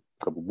говорят, что это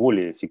как бы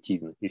более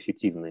эффективный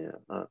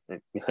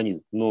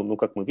механизм. Но,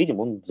 как мы видим,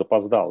 он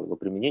запоздал, его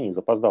применение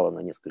запоздало на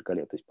несколько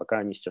лет. То есть пока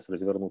они сейчас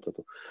развернут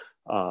эту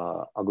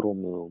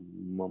огромную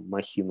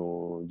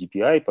махину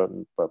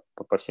DPI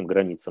по всем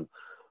границам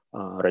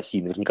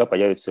России, наверняка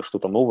появится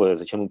что-то новое,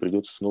 зачем им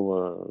придется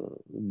снова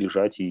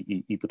бежать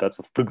и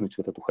пытаться впрыгнуть в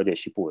этот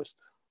уходящий поезд.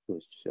 То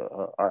есть,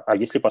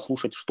 если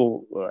послушать,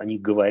 что они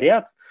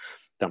говорят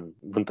там,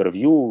 в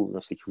интервью, на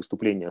всяких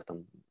выступлениях,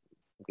 там,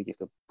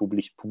 каких-то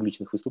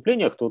публичных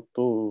выступлениях,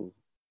 то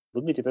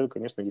выглядит это,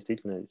 конечно,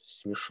 действительно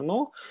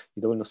смешно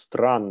и довольно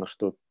странно,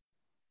 что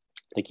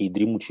такие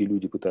дремучие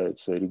люди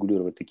пытаются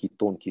регулировать такие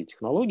тонкие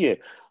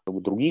технологии.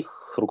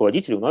 Других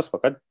руководителей у нас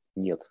пока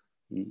нет.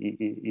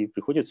 И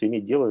приходится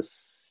иметь дело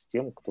с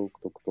тем,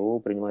 кто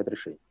принимает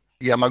решения.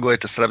 Я могу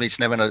это сравнить,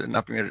 наверное,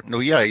 например,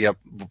 я,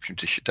 в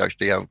общем-то, считаю,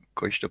 что я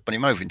кое-что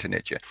понимаю в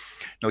интернете.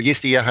 Но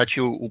если я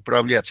хочу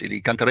управлять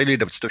или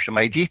контролировать то, что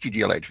мои дети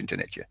делают в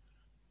интернете,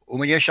 у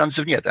меня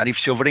шансов нет. Они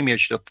все время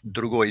что-то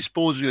другое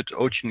используют,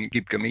 очень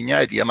гибко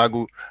меняют. Я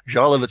могу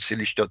жаловаться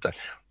или что-то,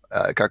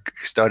 как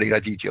старый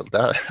родитель,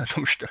 да, о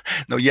том, что...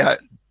 Но я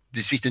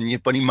действительно не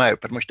понимаю,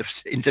 потому что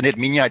интернет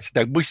меняется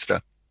так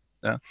быстро.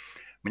 Да?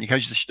 Мне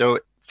кажется,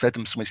 что в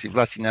этом смысле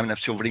власти, наверное,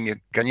 все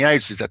время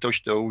гоняются за то,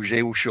 что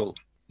уже ушел.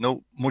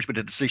 Ну, может быть,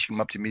 это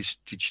слишком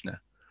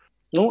оптимистично.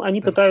 Ну,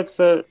 они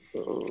пытаются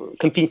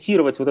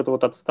компенсировать вот эту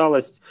вот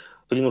отсталость,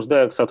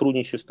 принуждая к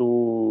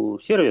сотрудничеству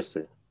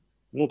сервисы.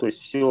 Ну, то есть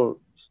все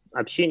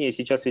общение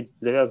сейчас ведь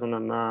завязано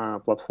на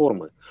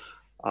платформы.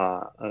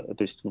 То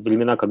есть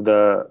времена,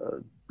 когда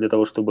для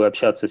того, чтобы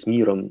общаться с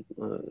миром,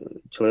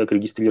 человек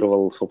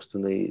регистрировал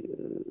собственный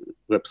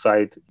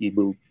веб-сайт и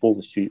был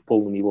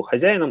полным его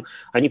хозяином,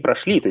 они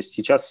прошли. То есть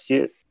сейчас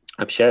все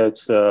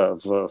общаются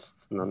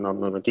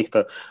на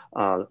каких-то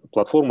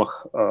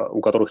платформах,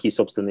 у которых есть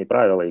собственные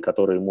правила и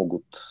которые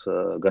могут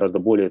гораздо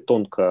более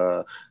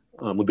тонко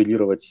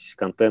моделировать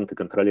контент и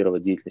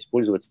контролировать деятельность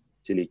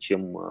пользователей,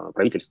 чем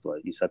правительство.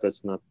 И,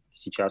 соответственно,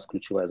 сейчас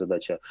ключевая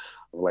задача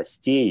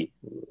властей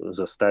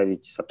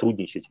заставить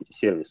сотрудничать эти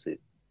сервисы.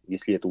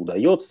 Если это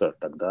удается,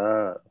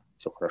 тогда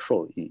все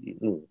хорошо.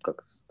 Ну,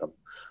 как там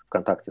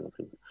ВКонтакте,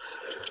 например.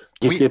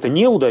 Если это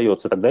не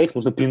удается, тогда их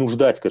нужно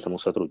принуждать к этому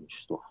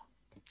сотрудничеству.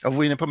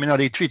 Вы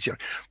напоминали Твиттер.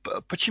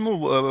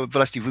 Почему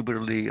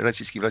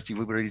российские власти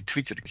выбрали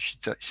Твиттер?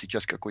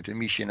 Сейчас какой-то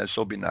миссией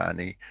особенно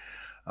они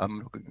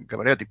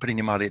говорят и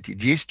принимали эти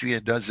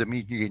действия, да,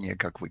 замедления,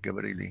 как вы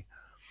говорили.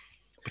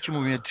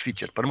 Почему именно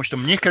Твиттер? Потому что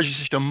мне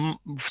кажется, что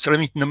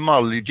сравнительно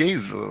мало людей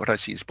в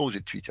России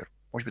используют Твиттер.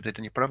 Может быть,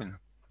 это неправильно?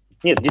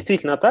 Нет,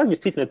 действительно так.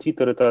 Действительно,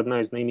 Твиттер – это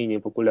одна из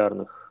наименее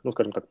популярных, ну,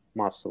 скажем так,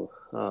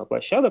 массовых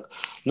площадок.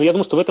 Но я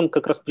думаю, что в этом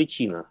как раз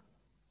причина.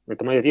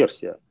 Это моя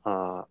версия.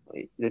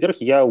 Во-первых,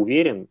 я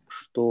уверен,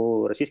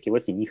 что российские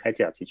власти не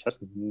хотят сейчас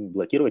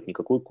блокировать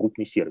никакой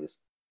крупный сервис.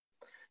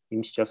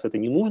 Им сейчас это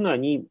не нужно.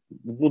 Они,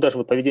 ну, даже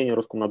вот поведение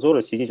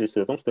Роскомнадзора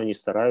свидетельствует о том, что они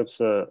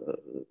стараются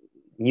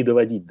не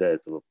доводить до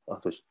этого.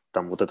 То есть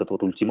там вот этот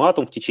вот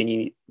ультиматум в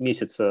течение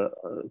месяца,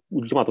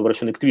 ультиматум,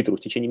 обращенный к Твиттеру, в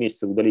течение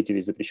месяца удалите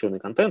весь запрещенный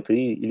контент,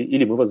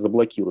 или мы вас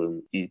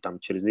заблокируем. И там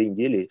через 2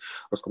 недели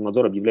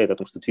Роскомнадзор объявляет о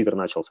том, что Твиттер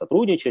начал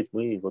сотрудничать,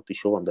 мы вот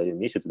еще вам даем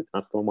месяц до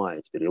 15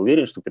 мая. Теперь я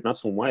уверен, что к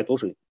 15 мая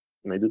тоже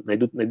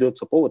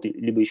найдется повод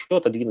либо еще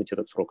отодвинуть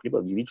этот срок, либо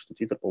объявить, что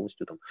Твиттер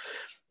полностью там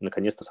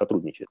наконец-то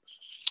сотрудничает.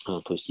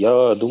 То есть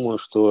я думаю,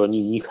 что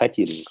они не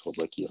хотели никого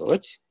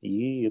блокировать,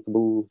 и это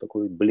был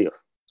такой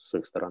блеф с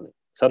их стороны,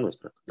 с одной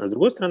стороны. А с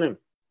другой стороны,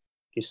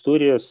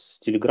 история с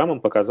Телеграмом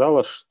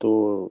показала,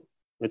 что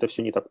это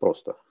все не так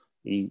просто.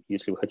 И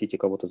если вы хотите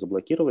кого-то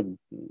заблокировать,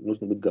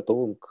 нужно быть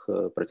готовым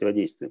к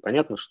противодействию.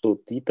 Понятно, что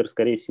Твиттер,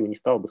 скорее всего, не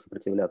стал бы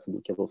сопротивляться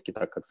блокировке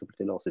так, как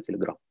сопротивлялся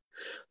Телеграм.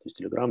 То есть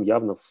Телеграм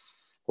явно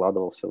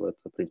вкладывался в это,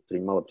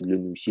 принимал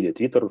определенные усилия.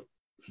 Твиттер,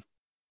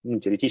 ну,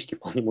 теоретически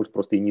вполне может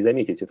просто и не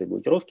заметить этой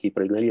блокировки и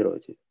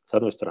проигнорировать ее, с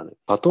одной стороны.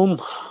 Потом,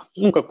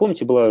 ну, как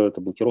помните, была эта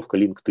блокировка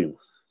LinkedIn.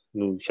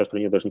 Ну, сейчас про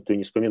нее даже никто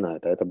не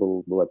вспоминает, а это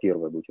была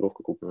первая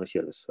блокировка крупного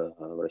сервиса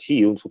в России,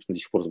 и он, собственно,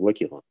 до сих пор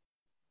заблокирован.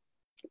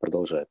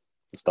 Продолжает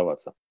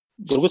оставаться.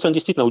 С другой стороны,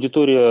 действительно,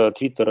 аудитория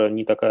Твиттера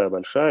не такая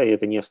большая, и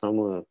это не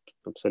основная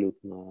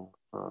абсолютно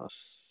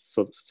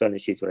социальная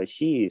сеть в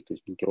России, то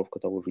есть блокировка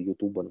того же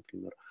Ютуба,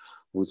 например,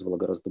 вызвала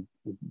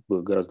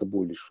гораздо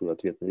большую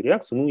ответную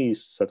реакцию. Ну и,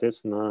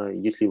 соответственно,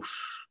 если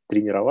уж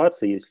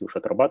тренироваться, если уж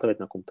отрабатывать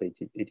на ком-то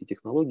эти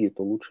технологии,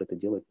 то лучше это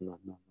делать на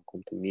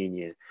каком-то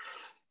менее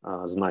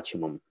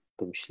значимым, в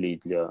том числе и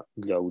для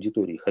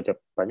аудитории. Хотя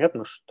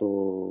понятно,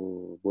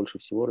 что больше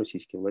всего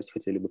российские власти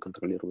хотели бы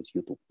контролировать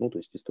YouTube. Ну, то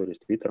есть история с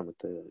Твиттером –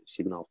 это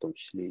сигнал в том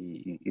числе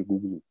и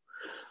Google.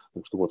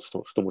 Потому что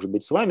вот что может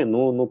быть с вами,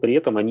 но при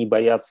этом они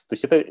боятся. То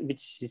есть это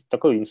ведь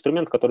такой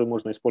инструмент, который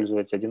можно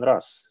использовать один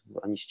раз.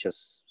 Они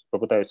сейчас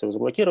попытаются его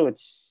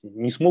заблокировать,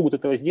 не смогут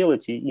этого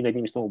сделать, и над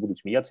ними снова будут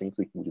смеяться, и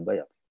никто их не будет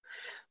бояться.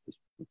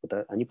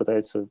 Они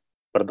пытаются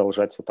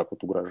продолжать вот так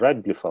вот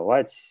угрожать,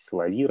 блефовать,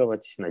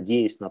 лавировать,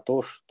 надеясь на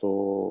то,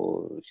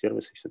 что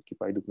сервисы все-таки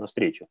пойдут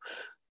навстречу.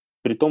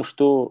 При том,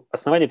 что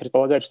основания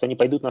предполагают, что они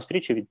пойдут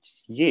навстречу,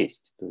 ведь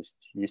есть. То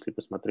есть если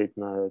посмотреть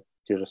на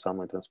те же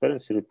самые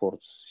Transparency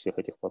Reports всех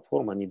этих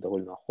платформ, они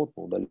довольно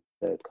охотно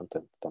удаляют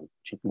контент. Там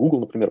Google,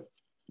 например,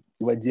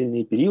 в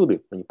отдельные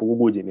периоды, они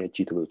полугодиями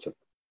отчитываются,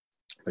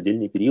 в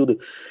отдельные периоды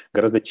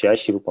гораздо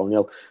чаще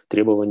выполнял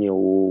требования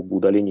об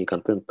удалении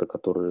контента,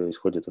 которые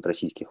исходят от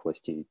российских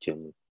властей,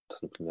 чем,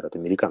 например, от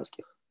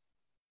американских.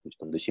 То есть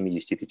там до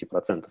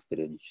 75%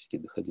 периодически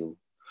доходил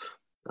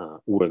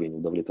уровень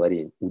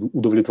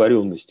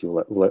удовлетворенности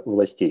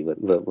властей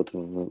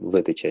в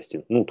этой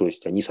части. Ну, то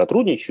есть они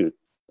сотрудничают,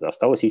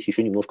 осталось их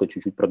еще немножко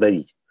чуть-чуть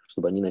продавить,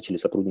 чтобы они начали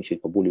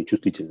сотрудничать по более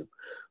чувствительным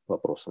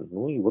вопросам.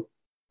 Ну и вот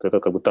это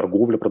как бы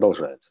торговля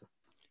продолжается.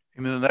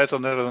 Именно на это,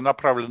 наверное,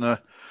 направлено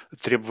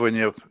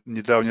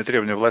недавнее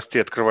требование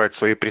властей открывать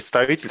свои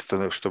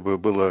представительства, чтобы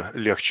было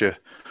легче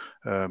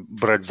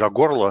брать за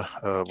горло.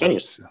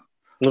 Конечно.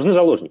 Нужны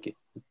заложники.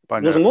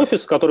 Понятно. Нужен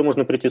офис, в который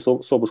можно прийти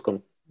с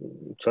обыском,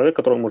 человек,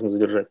 которого можно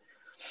задержать.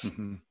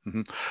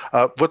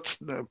 Вот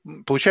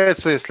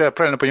получается, если я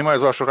правильно понимаю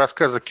из вашего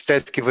рассказа,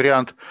 китайский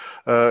вариант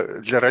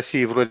для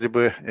России вроде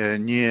бы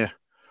не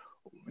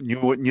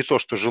то,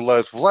 что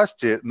желают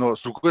власти, но,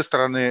 с другой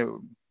стороны,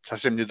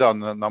 совсем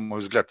недавно, на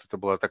мой взгляд, это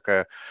была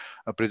такая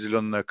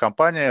определенная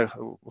кампания,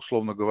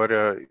 условно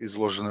говоря,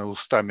 изложенная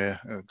устами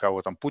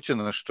кого там,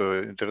 Путина,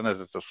 что интернет –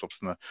 это,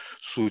 собственно,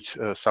 суть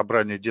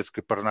собрания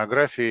детской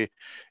порнографии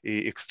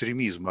и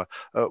экстремизма.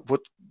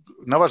 Вот,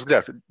 на ваш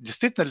взгляд,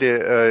 действительно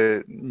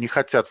ли не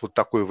хотят вот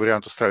такой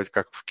вариант устраивать,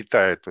 как в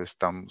Китае, то есть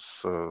там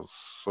с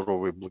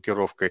суровой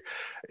блокировкой,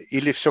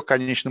 или все в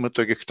конечном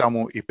итоге к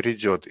тому и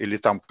придет, или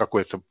там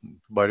какая-то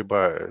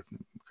борьба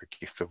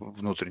каких-то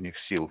внутренних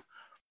сил?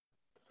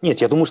 Нет,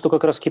 я думаю, что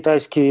как раз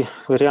китайский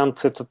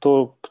вариант – это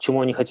то, к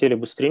чему они хотели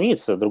бы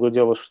стремиться. Другое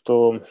дело,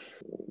 что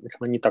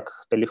этого не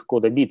так-то легко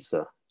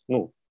добиться.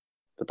 Ну,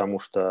 потому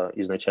что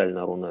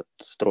изначально Рунет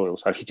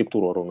строился,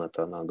 архитектура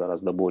Рунета, она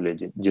гораздо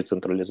более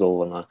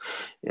децентрализована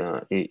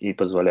и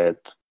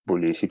позволяет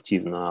более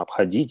эффективно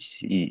обходить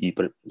и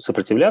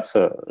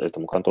сопротивляться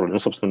этому контролю. Ну,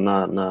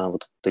 собственно, на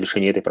вот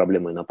решение этой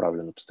проблемы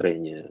направлено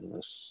построение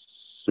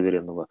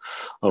суверенного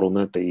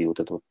Рунета и вот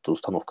эта вот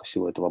установка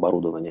всего этого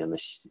оборудования на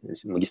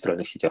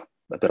магистральных сетях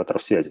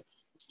операторов связи.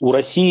 У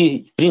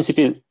России, в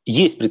принципе,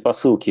 есть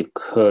предпосылки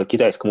к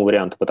китайскому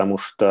варианту, потому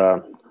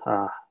что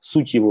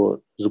суть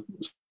его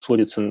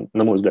сводится,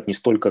 на мой взгляд, не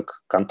столько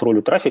к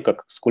контролю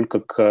трафика, сколько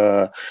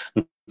к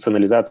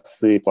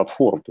национализации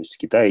платформ. То есть в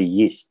Китае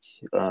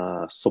есть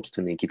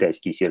собственные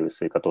китайские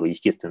сервисы, которые,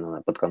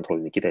 естественно,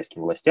 подконтрольны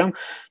китайским властям,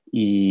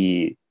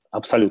 и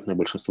абсолютное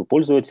большинство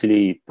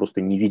пользователей просто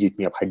не видит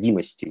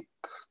необходимости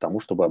к тому,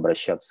 чтобы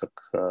обращаться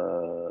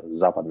к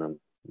западным,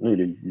 ну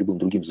или любым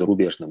другим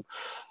зарубежным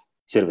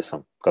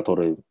сервисам,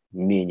 которые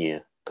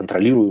менее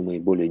контролируемые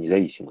и более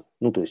независимые.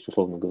 Ну, то есть,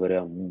 условно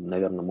говоря,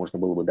 наверное, можно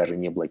было бы даже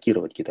не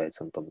блокировать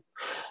китайцам там,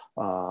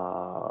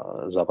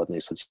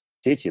 западные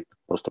соцсети,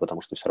 просто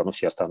потому что все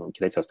равно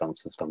китайцы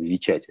останутся там, в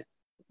Вичате.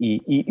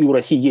 И у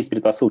России есть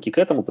предпосылки к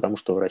этому, потому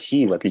что в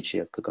России, в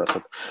отличие как раз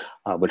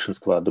от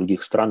большинства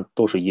других стран,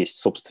 тоже есть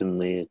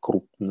собственные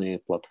крупные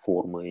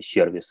платформы,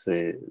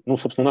 сервисы. Ну,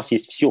 собственно, у нас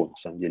есть все, на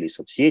самом деле, и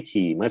соцсети,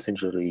 и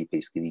мессенджеры, и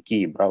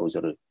поисковики, и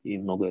браузеры, и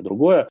многое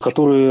другое,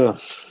 которые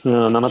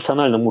на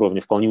национальном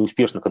уровне вполне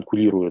успешно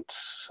конкурируют,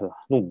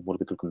 ну, может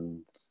быть, только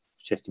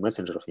в части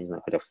мессенджеров, я не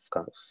знаю, хотя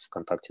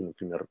ВКонтакте,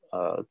 например,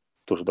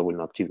 тоже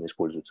довольно активно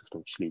используется, в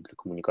том числе и для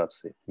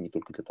коммуникации, не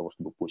только для того,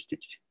 чтобы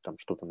постить там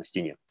что-то на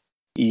стене.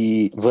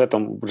 И в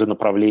этом же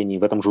направлении,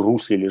 в этом же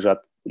русле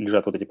лежат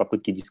вот эти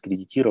попытки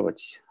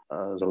дискредитировать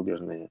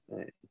зарубежные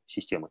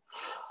системы.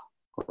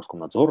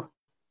 Роскомнадзор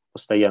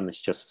постоянно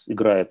сейчас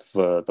играет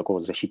в такого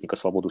защитника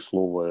свободы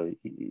слова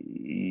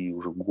и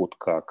уже год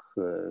как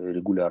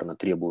регулярно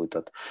требует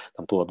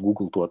то от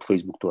Google, то от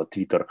Facebook, то от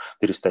Twitter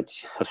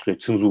перестать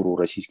осуществлять цензуру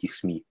российских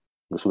СМИ,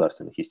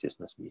 государственных,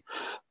 естественно, СМИ,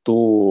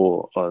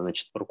 то,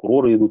 значит,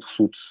 прокуроры идут в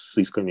суд с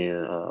исками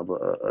об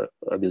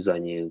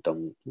обязании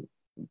там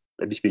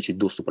обеспечить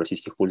доступ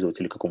российских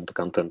пользователей к какому-то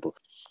контенту.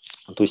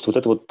 То есть вот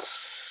это вот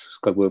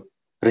как бы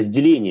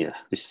разделение.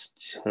 То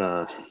есть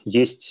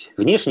есть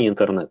внешний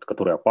интернет,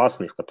 который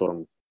опасный, в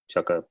котором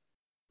всякая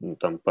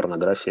там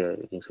порнография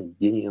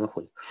нигде не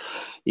находит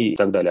и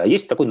так далее. А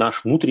есть такой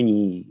наш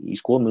внутренний,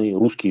 исконный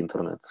русский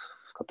интернет,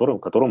 в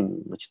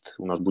котором значит,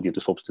 у нас будет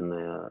и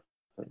собственная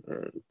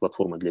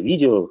платформа для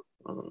видео,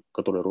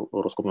 которой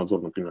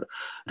Роскомнадзор, например,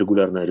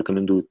 регулярно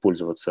рекомендует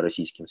пользоваться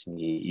российским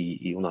СМИ,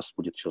 и у нас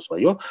будет все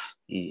свое,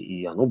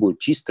 и оно будет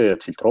чистое,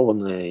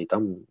 отфильтрованное, и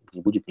там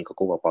не будет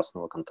никакого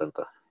опасного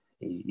контента,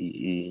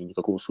 и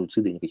никакого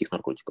суицида, и никаких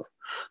наркотиков.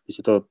 То есть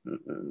это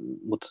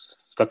вот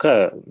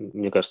такая,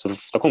 мне кажется,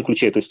 в таком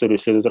ключе эту историю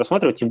следует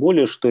рассматривать, тем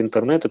более, что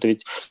интернет – это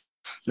ведь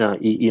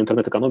и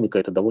интернет-экономика –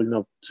 это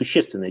довольно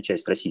существенная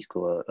часть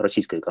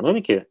российской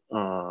экономики,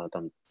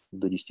 там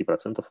до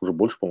 10%, уже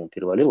больше, по-моему,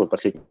 перевалило. Вот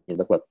последний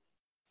доклад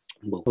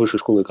был Высшей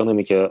школы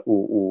экономики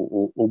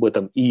об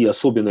этом, и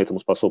особенно этому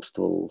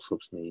способствовал,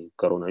 собственно, и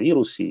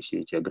коронавирус, и все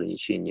эти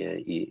ограничения,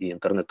 и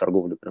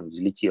интернет-торговля прям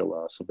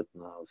взлетела,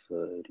 особенно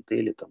в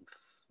ритейле, там,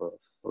 в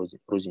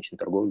розничной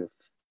торговле,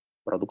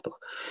 в продуктах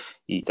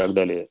и так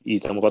далее, и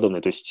тому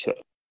подобное. То есть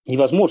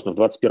невозможно в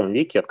 21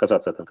 веке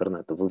отказаться от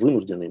интернета. Вы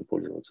вынуждены им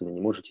пользоваться, вы не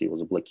можете его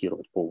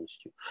заблокировать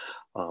полностью.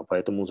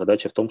 Поэтому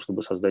задача в том,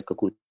 чтобы создать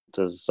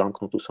какую-то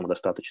замкнутую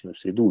самодостаточную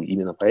среду.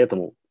 Именно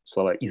поэтому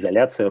слова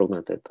 «изоляция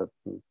Рунета» — это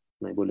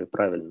наиболее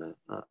правильное,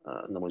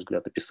 на мой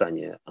взгляд,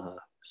 описание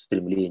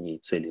стремлений и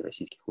целей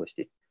российских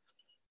властей.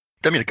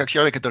 Дамир, как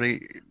человек,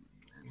 который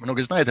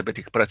много знает об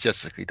этих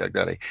процессах и так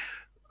далее,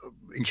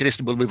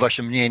 интересно было бы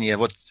ваше мнение.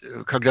 Вот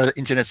когда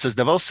интернет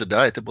создавался,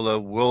 да, это было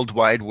World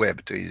Wide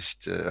Web, то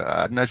есть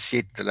одна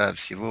сеть для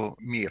всего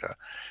мира.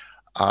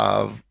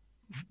 А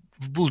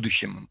в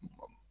будущем,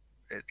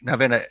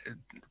 наверное,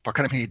 по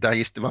крайней мере, да,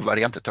 есть два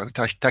варианта,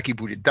 так и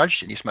будет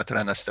дальше,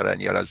 несмотря на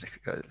старания разных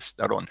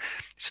сторон,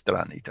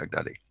 стран и так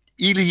далее.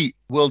 Или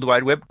World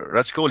Wide Web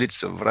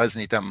расколется в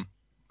разные там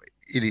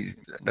или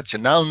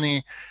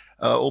национальные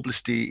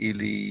области,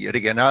 или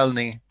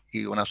региональные,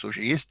 и у нас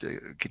уже есть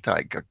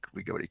Китай, как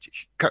вы говорите.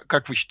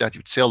 Как вы считаете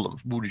в целом,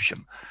 в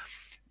будущем,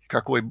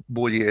 какой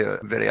более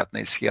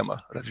вероятная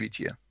схема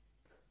развития?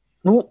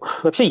 Ну,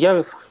 вообще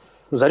я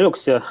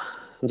зарекся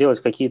делать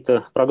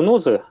какие-то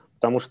прогнозы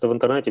потому что в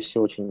интернете все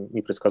очень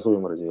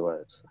непредсказуемо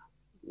развивается.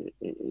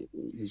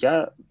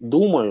 Я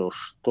думаю,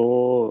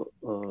 что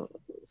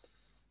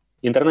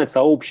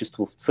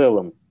интернет-сообществу в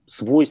целом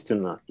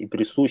свойственно и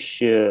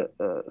присуще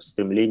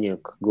стремление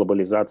к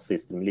глобализации,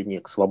 стремление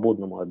к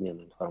свободному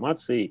обмену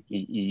информацией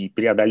и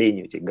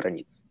преодолению этих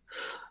границ.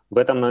 В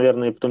этом,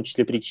 наверное, в том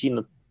числе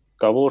причина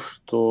того,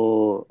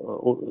 что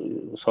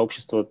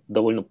сообщество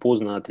довольно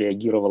поздно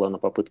отреагировало на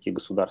попытки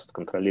государств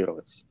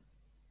контролировать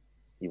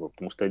его,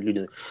 потому что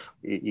люди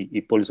и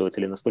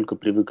пользователи настолько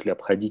привыкли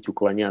обходить,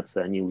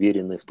 уклоняться, они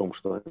уверены в том,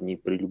 что они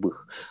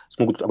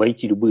смогут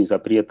обойти любые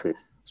запреты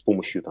с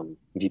помощью там,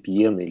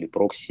 VPN или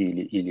прокси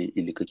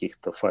или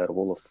каких-то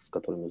фаерволов,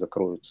 которыми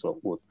закроются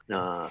от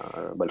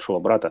большого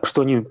брата,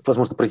 что они,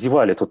 возможно,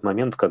 прозевали тот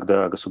момент,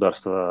 когда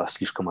государства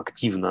слишком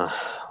активно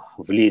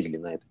влезли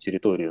на эту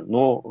территорию.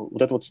 Но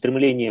вот это вот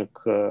стремление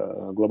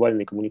к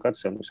глобальной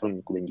коммуникации, оно все равно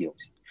никуда не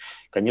делось.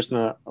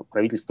 Конечно,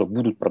 правительства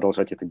будут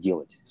продолжать это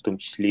делать, в том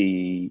числе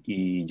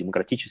и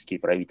демократические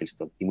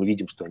правительства. И мы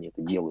видим, что они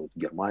это делают в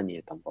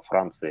Германии, там, во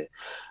Франции,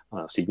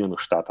 в Соединенных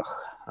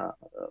Штатах.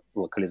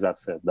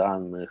 Локализация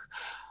данных,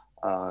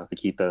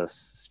 какие-то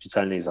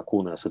специальные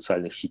законы о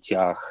социальных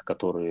сетях,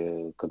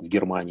 которые, как в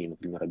Германии,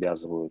 например,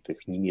 обязывают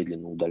их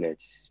немедленно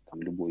удалять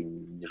там, любой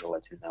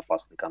нежелательный,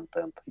 опасный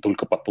контент, и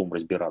только потом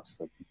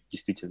разбираться,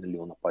 действительно ли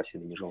он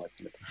опасен и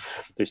нежелателен.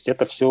 То есть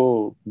это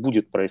все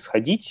будет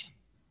происходить,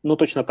 но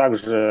точно так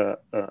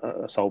же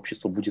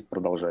сообщество будет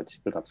продолжать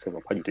пытаться его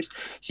обходить. То есть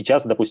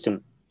сейчас,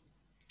 допустим,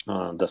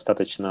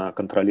 достаточно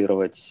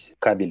контролировать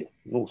кабели,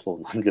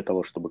 условно, для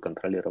того, чтобы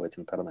контролировать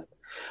интернет.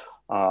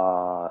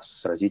 А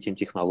с развитием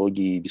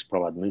технологий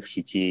беспроводных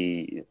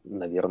сетей,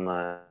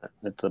 наверное,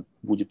 это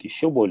будет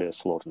еще более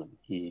сложным.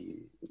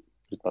 И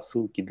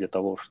предпосылки для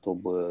того,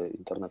 чтобы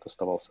интернет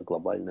оставался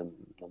глобальным,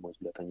 на мой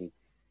взгляд, они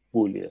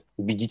более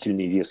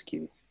убедительные и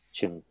веские,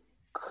 чем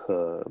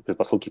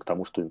предпосылки к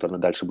тому, что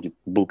интернет дальше будет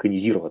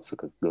балканизироваться,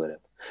 как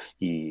говорят,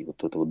 и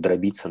вот это вот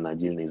дробиться на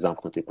отдельные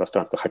замкнутые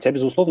пространства. Хотя,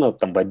 безусловно,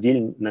 там в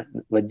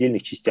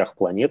отдельных частях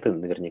планеты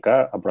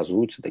наверняка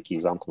образуются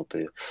такие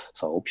замкнутые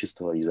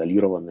сообщества,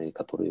 изолированные,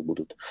 которые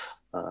будут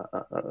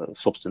в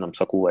собственном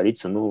соку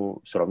вариться,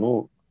 но все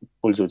равно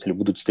пользователи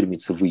будут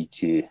стремиться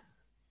выйти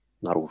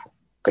наружу.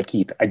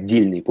 Какие-то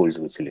отдельные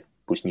пользователи,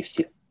 пусть не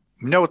все.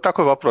 У меня вот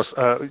такой вопрос.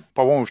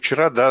 По-моему,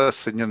 вчера,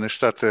 Соединенные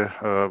Штаты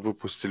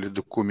выпустили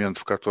документ,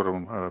 в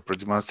котором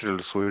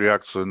продемонстрировали свою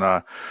реакцию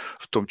на,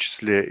 в том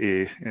числе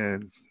и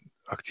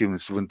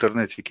активность в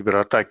интернете и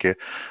кибератаки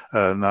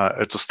на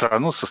эту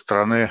страну со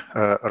стороны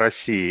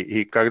России.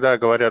 И когда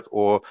говорят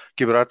о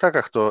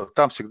кибератаках, то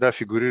там всегда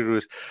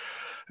фигурирует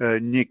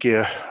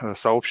некие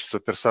сообщества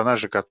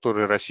персонажей,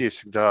 которые Россия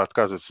всегда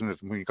отказывается,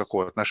 мы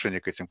никакого отношения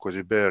к этим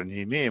КОЗИ-БР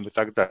не имеем и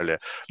так далее.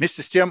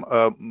 Вместе с тем,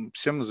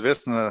 всем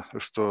известно,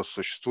 что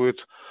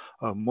существует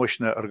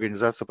мощная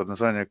организация под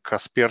названием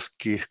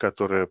Касперский,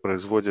 которая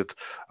производит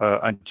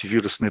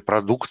антивирусные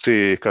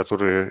продукты,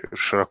 которые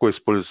широко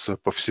используются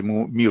по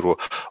всему миру.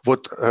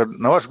 Вот,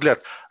 на ваш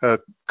взгляд,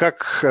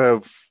 как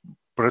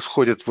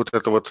происходит вот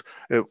это вот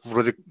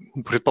вроде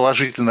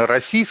предположительно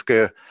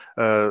российская,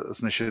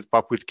 значит,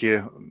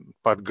 попытки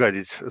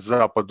подгадить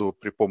Западу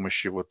при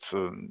помощи вот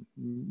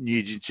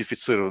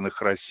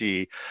неидентифицированных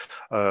Россией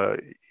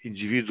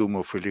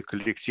индивидуумов или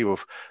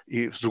коллективов.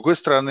 И с другой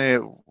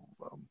стороны,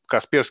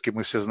 Касперский,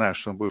 мы все знаем,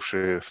 что он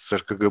бывший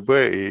офицер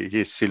КГБ, и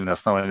есть сильное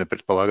основание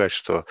предполагать,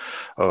 что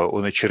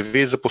он и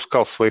червей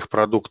запускал в своих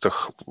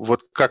продуктах.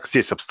 Вот как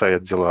здесь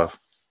обстоят дела?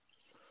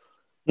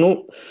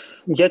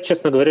 Я,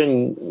 честно говоря,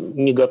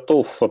 не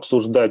готов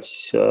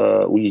обсуждать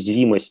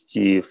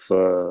уязвимости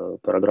в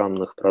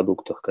программных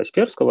продуктах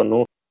Касперского,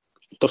 но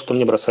то, что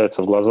мне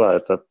бросается в глаза,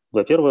 это,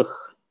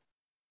 во-первых,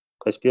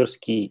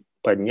 Касперский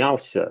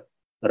поднялся,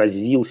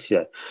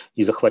 развился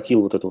и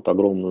захватил вот эту вот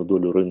огромную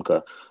долю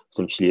рынка, в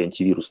том числе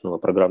антивирусного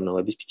программного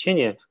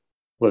обеспечения,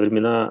 во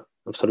времена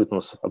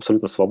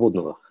абсолютно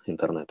свободного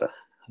интернета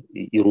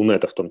и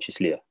Рунета в том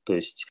числе. То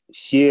есть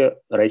все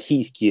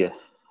российские...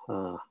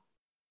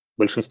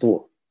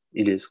 большинство,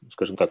 или,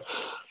 скажем так,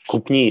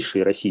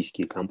 крупнейшие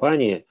российские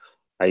компании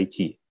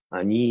IT,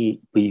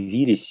 они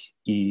появились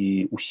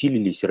и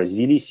усилились, и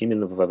развились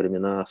именно во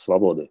времена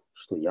свободы.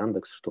 Что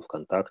Яндекс, что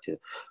ВКонтакте,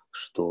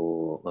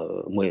 что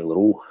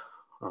Mail.ru,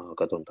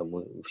 которым там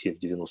мы все в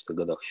 90-х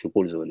годах еще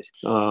пользовались,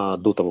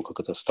 до того, как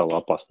это стало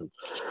опасным.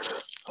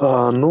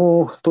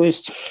 То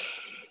есть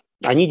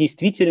они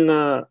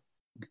действительно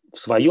в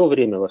свое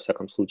время, во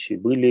всяком случае,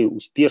 были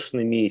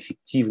успешными,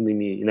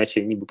 эффективными,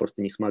 иначе они бы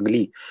просто не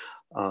смогли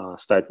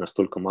стать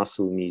настолько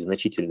массовыми и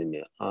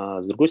значительными.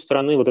 А с другой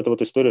стороны, вот эта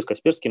вот история с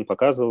Касперским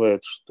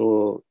показывает,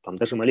 что там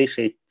даже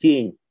малейшая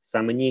тень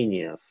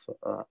сомнения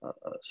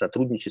в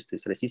сотрудничестве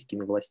с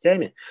российскими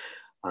властями,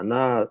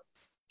 она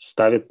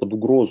ставит под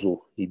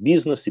угрозу и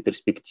бизнес, и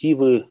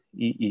перспективы,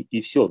 и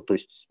все. То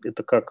есть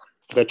это как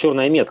такая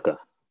черная метка,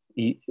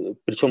 и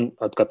причем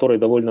от которой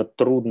довольно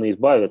трудно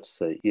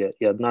избавиться.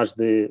 И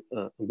однажды,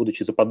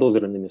 будучи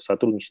заподозренными в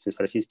сотрудничестве с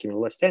российскими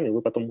властями,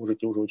 вы потом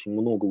можете уже очень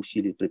много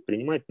усилий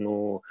предпринимать,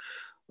 но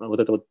вот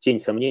эта вот тень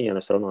сомнения, она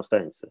все равно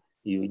останется,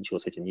 и вы ничего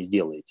с этим не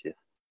сделаете.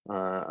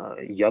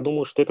 Я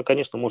думаю, что это,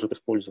 конечно, может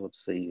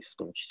использоваться и в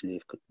том числе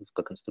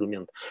как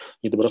инструмент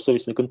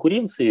недобросовестной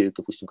конкуренции,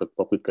 допустим, как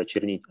попытка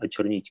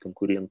очернить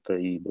конкурента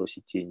и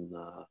бросить тень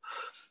на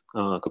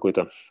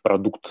какой-то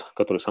продукт,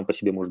 который сам по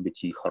себе может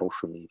быть и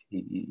хорошим, и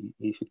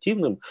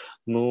эффективным,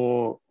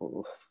 но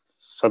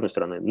с одной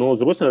стороны. Но, с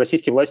другой стороны,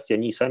 российские власти,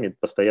 они сами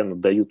постоянно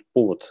дают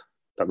повод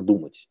так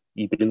думать,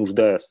 и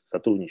принуждая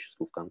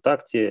сотрудничеству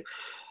ВКонтакте,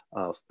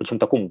 причем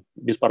такому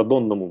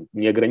беспардонному,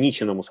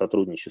 неограниченному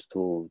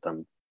сотрудничеству,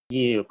 там,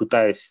 не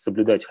пытаясь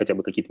соблюдать хотя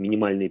бы какие-то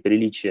минимальные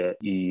приличия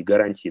и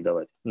гарантии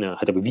давать,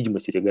 хотя бы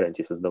видимость этих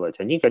гарантий создавать,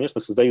 они, конечно,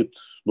 создают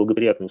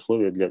благоприятные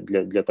условия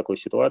для такой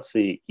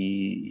ситуации,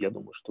 и я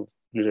думаю, что в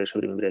ближайшее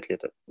время вряд ли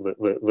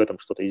в этом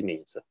что-то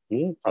изменится.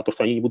 А то,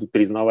 что они не будут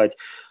признавать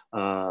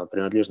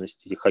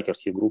принадлежность этих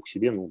хакерских групп к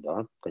себе,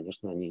 да,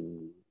 конечно,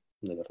 они,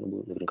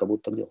 наверное, наверняка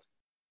будут так делать.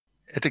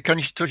 Это,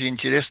 конечно, тоже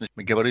интересно.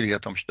 Мы говорили о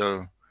том,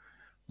 что,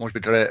 может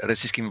быть,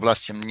 российским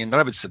властям не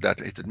нравится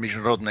эта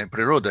международная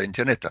природа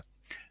интернета,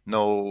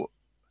 но,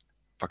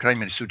 по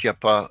крайней мере, судя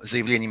по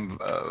заявлениям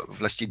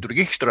властей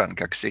других стран,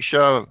 как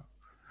США,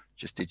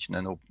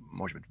 частично,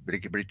 может быть,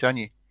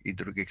 Великобритании и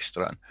других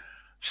стран,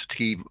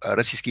 все-таки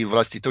российские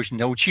власти точно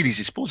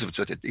научились использовать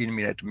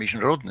именно эту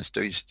международность,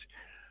 то есть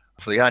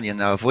влияние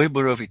на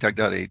выборы и так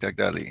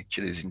далее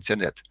через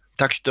интернет.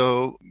 Так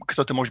что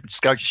кто-то, может быть,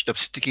 скажет, что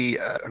все-таки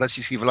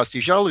российские власти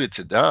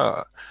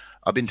жалуются,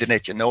 об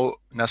интернете, но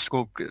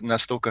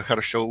настолько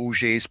хорошо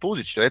уже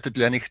используют, что это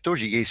для них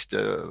тоже есть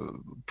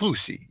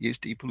плюсы,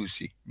 есть и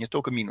плюсы, не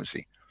только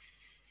минусы.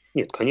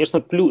 Нет,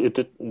 конечно,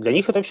 для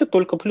них это вообще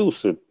только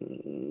плюсы.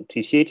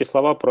 И все эти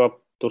слова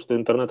про то, что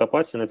интернет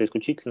опасен, это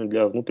исключительно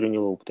для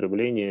внутреннего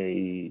употребления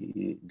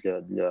и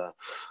для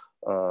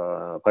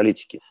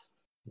политики.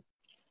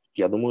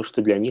 Я думаю,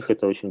 что для них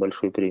это очень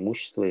большое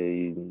преимущество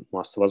и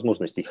масса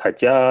возможностей.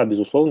 Хотя,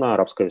 безусловно,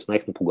 арабская весна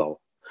их напугала.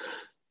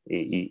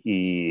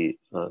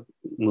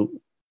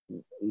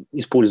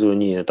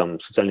 Использование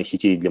социальных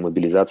сетей для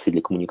мобилизации,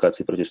 для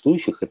коммуникации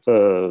протестующих –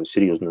 это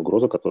серьезная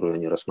угроза, которую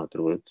они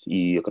рассматривают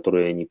и о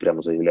которой они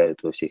прямо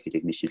заявляют во всех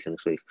этих бесчисленных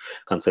своих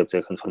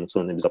концепциях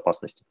информационной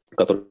безопасности, в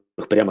которых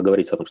прямо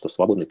говорится о том, что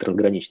свободный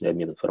трансграничный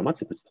обмен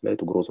информацией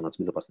представляет угрозу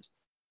нацбезопасности.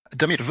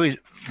 Дамир, вы,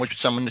 может быть, в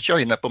самом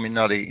начале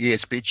напоминали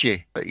ЕСПЧ,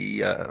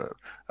 и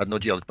одно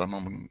дело,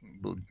 по-моему,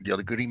 было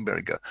дело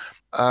Гринберга.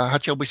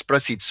 Хотел бы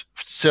спросить,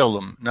 в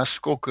целом,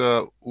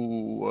 насколько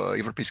у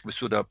Европейского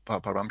суда по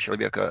правам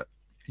человека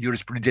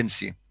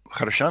юриспруденции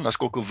хороша,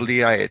 насколько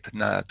влияет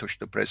на то,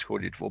 что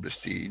происходит в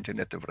области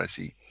интернета в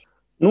России?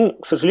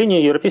 К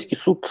сожалению, Европейский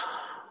суд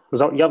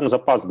явно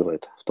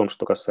запаздывает в том,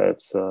 что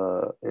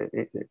касается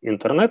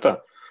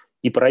интернета,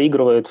 и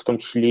проигрывает в том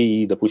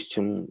числе и,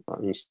 допустим,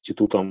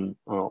 институтам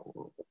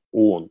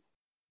ООН.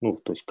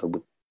 То есть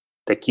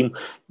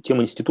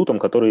тем институтам,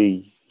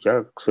 которые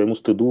я к своему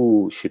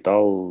стыду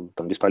считал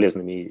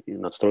бесполезными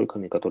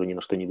надстройками, которые ни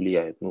на что не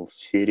влияют. В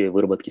сфере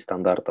выработки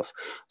стандартов,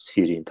 в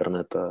сфере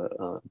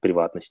интернета,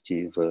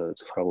 приватности в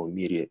цифровом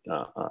мире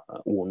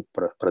ООН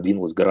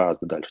продвинулась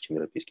гораздо дальше, чем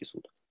Европейский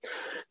суд.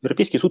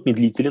 Европейский суд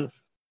медлителен.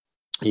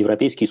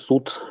 Европейский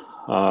суд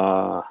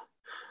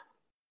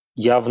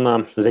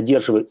явно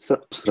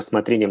задерживается с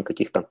рассмотрением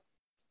каких-то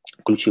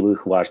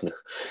ключевых,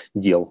 важных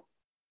дел.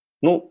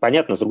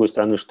 Понятно, с другой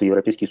стороны, что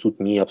Европейский суд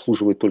не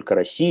обслуживает только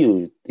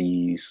Россию,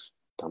 и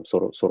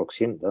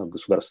 47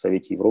 государств в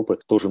Совете Европы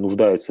тоже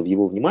нуждаются в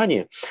его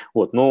внимании.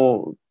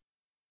 Но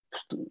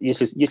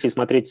если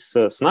смотреть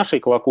с нашей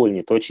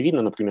колокольни, то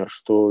очевидно, например,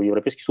 что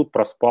Европейский суд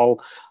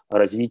проспал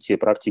развитие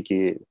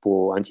практики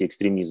по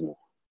антиэкстремизму.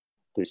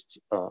 То есть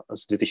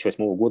с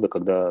 2008 года,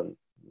 когда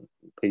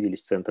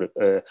появились центры,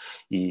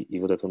 и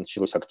вот это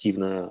началось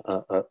активное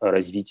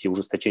развитие,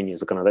 ужесточение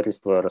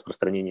законодательства,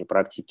 распространение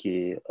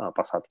практики,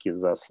 посадки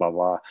за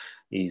слова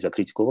и за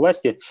критику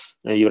власти,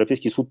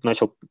 Европейский суд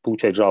начал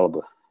получать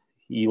жалобы.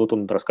 И вот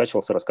он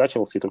раскачивался,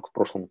 и только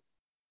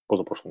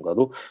позапрошлом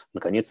году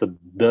наконец-то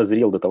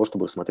дозрел до того,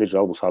 чтобы рассмотреть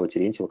жалобу Саввы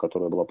Терентьева,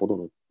 которая была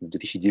подана в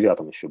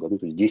 2009 еще году,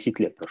 то есть 10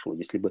 лет прошло.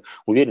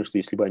 Уверен, что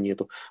если бы они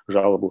эту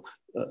жалобу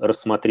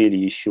рассмотрели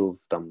еще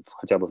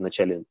хотя бы в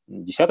начале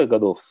 10-х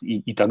годов,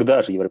 и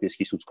тогда же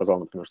Европейский суд сказал,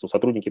 например, что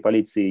сотрудники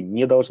полиции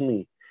не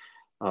должны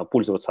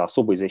пользоваться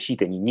особой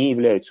защитой, они не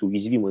являются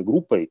уязвимой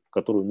группой,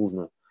 которую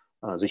нужно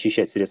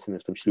защищать средствами,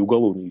 в том числе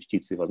уголовной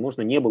юстиции,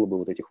 возможно, не было бы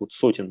вот этих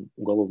сотен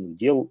уголовных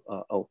дел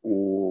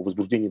о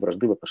возбуждении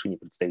вражды в отношении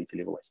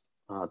представителей власти.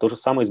 То же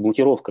самое с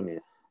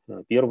блокировками.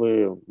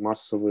 Первые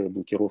массовые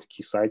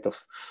блокировки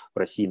сайтов в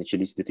России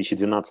начались в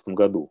 2012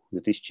 году. В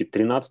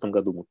 2013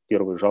 году мы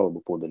первые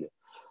жалобы подали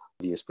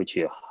в ЕСПЧ,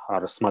 а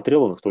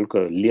рассмотрел он их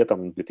только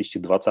летом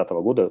 2020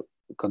 года,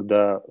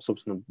 когда,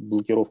 собственно,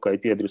 блокировка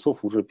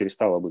IP-адресов уже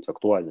перестала быть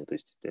актуальной. То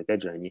есть,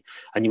 опять же,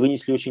 они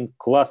вынесли очень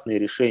классные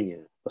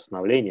решения,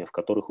 постановления, в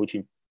которых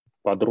очень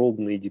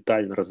подробно и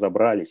детально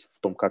разобрались в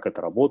том, как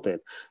это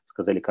работает,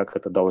 сказали, как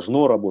это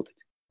должно работать.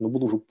 Но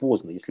было уже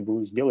поздно. Если бы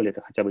вы сделали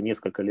это хотя бы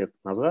несколько лет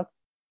назад,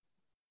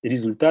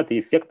 результат и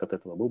эффект от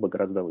этого был бы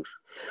гораздо выше.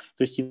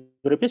 То есть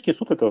Европейский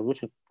суд – это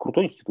очень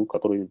крутой институт,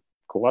 который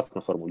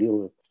классно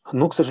формулирует.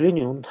 Но, к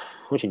сожалению, он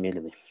очень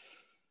медленный.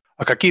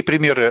 А какие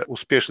примеры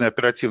успешной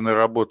оперативной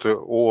работы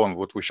ООН?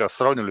 Вот вы сейчас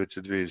сравнивали эти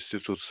две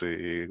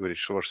институции и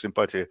говорите, что ваши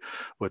симпатии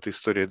в этой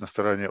истории на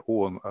стороне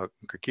ООН. А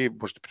какие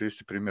можете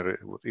привести примеры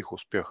вот их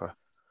успеха?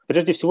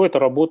 Прежде всего, это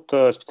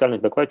работа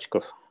специальных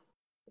докладчиков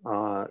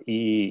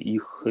и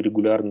их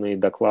регулярные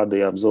доклады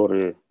и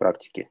обзоры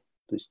практики.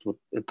 То есть вот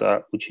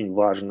это очень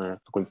важный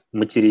такой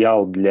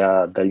материал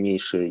для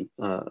дальнейшей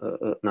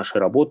нашей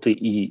работы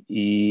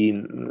и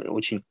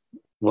очень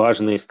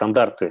важные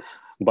стандарты,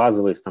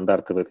 базовые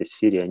стандарты в этой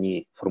сфере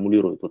они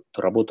формулируют. Вот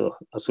работа,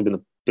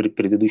 особенно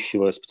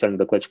предыдущего специального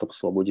докладчика по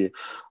свободе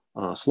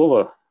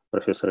слова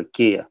профессора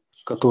Кея,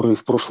 который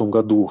в прошлом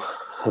году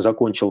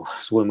закончил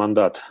свой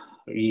мандат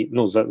и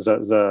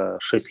за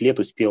 6 лет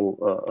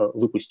успел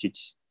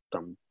выпустить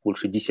там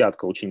больше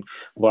десятка очень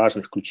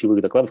важных ключевых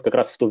докладов, как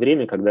раз в то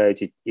время, когда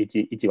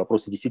эти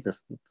вопросы действительно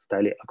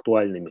стали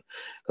актуальными,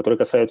 которые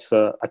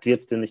касаются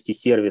ответственности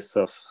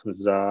сервисов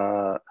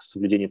за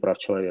соблюдение прав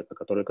человека,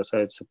 которые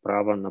касаются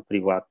права на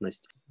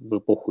приватность в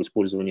эпоху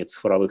использования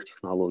цифровых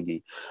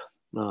технологий,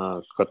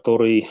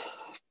 который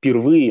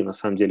впервые, на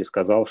самом деле,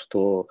 сказал,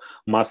 что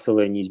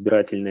массовая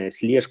неизбирательная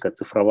слежка,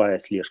 цифровая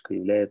слежка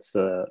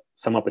является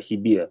сама по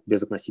себе,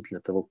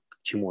 безотносительно того,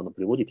 к чему она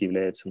приводит,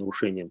 является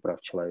нарушением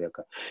прав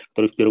человека,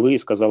 который впервые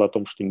сказал о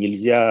том, что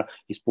нельзя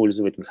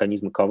использовать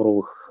механизмы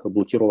ковровых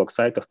блокировок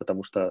сайтов,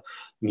 потому что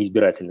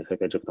неизбирательных,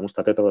 опять же, потому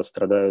что от этого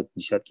страдают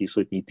десятки и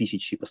сотни и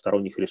тысячи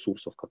посторонних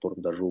ресурсов, к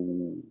которым даже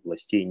у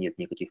властей нет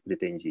никаких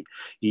претензий.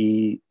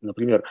 И,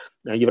 например,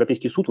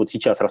 Европейский суд вот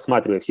сейчас,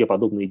 рассматривая все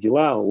подобные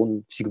дела,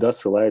 он всегда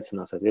ссылается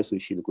на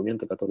соответствующие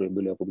документы, которые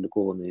были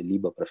опубликованы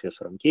либо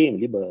профессором Кеем,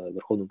 либо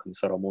Верховным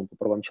комиссаром ООН по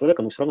правам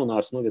человека, но все равно на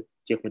основе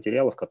тех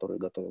материалов, которые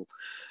готовил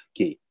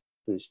Кей.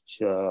 То есть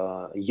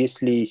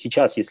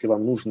если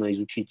вам нужно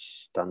изучить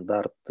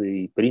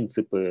стандарты и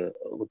принципы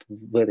вот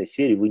в этой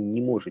сфере, вы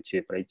не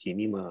можете пройти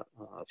мимо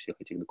всех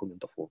этих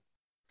документов ООН.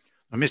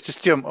 Но вместе с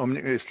тем,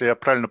 если я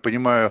правильно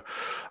понимаю,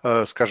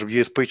 скажем,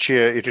 ЕСПЧ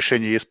и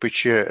решение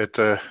ЕСПЧ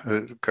это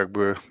как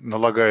бы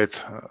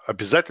налагает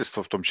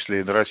обязательства, в том числе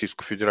и на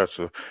Российскую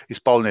Федерацию,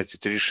 исполнять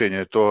эти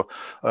решения, то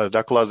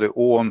доклады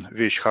ООН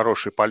вещь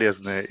хорошая,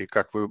 полезная и,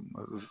 как вы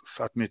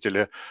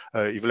отметили,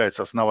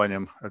 является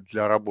основанием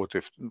для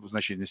работы в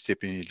значительной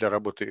степени, для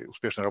работы,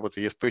 успешной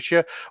работы ЕСПЧ.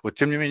 Вот,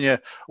 тем не менее,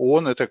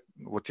 ООН это,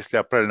 вот если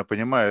я правильно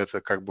понимаю,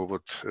 это как бы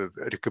вот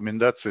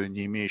рекомендации,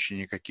 не имеющие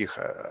никаких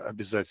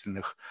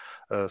обязательных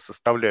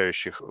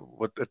составляющих.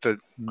 Вот это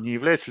не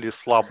является ли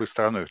слабой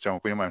стороной? Хотя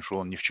мы понимаем, что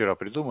он не вчера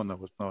придуман,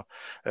 вот, но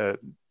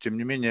тем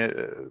не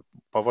менее,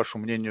 по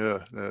вашему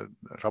мнению,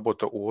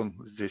 работа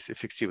ООН здесь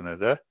эффективная,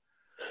 да?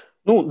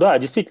 Ну да,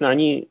 действительно,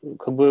 они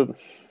как бы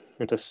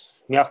это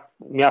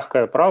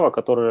мягкое право,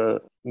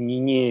 которое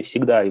не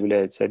всегда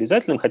является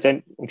обязательным,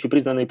 хотя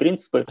общепризнанные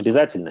принципы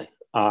обязательны,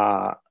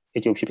 а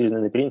эти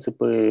общепризнанные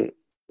принципы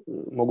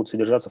могут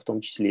содержаться в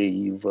том числе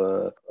и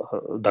в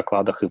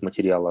докладах, и в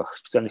материалах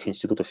специальных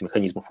институтов и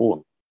механизмов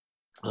ООН.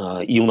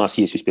 И у нас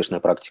есть успешная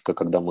практика,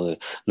 когда мы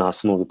на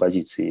основе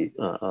позиции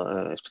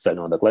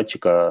специального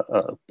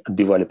докладчика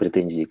отбивали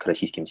претензии к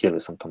российским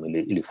сервисам там,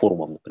 или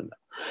форумам, например,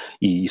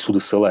 и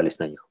суды ссылались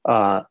на них.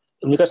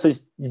 Мне кажется,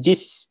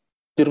 здесь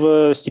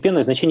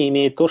первостепенное значение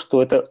имеет то,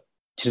 что это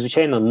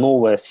чрезвычайно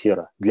новая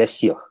сфера для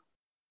всех.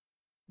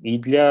 И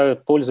для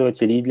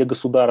пользователей, и для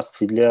государств,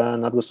 и для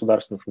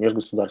надгосударственных,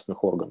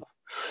 межгосударственных органов.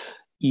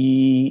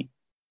 И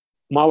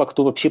мало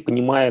кто вообще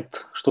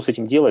понимает, что с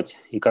этим делать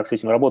и как с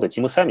этим работать.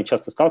 И мы сами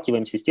часто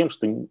сталкиваемся с тем,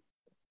 что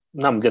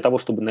нам для того,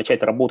 чтобы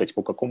начать работать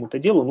по какому-то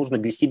делу, нужно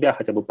для себя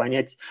хотя бы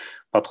понять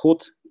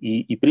подход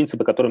и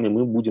принципы, которыми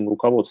мы будем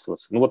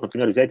руководствоваться. Ну вот,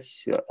 например,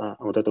 взять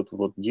вот это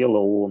вот дело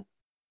о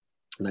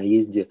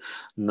наезде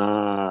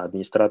на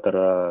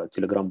администратора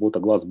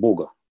телеграм-бота «Глаз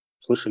Бога».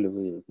 Слышали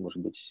вы, может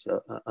быть,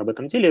 об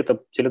этом деле?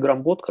 Это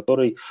телеграм-бот,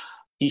 который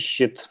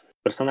ищет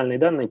персональные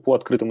данные по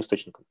открытым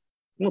источникам.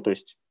 Ну, то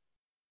есть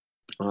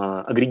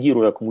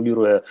агрегируя,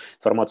 аккумулируя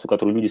информацию,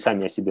 которую люди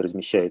сами о себе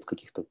размещают в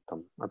каких-то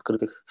там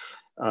открытых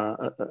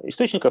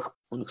источниках,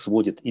 он их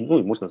сводит, и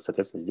можно,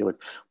 соответственно, сделать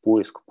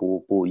поиск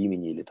по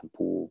имени или там,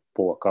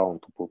 по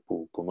аккаунту,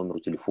 по номеру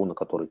телефона,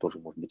 который тоже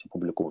может быть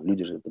опубликован.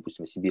 Люди же,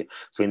 допустим, о себе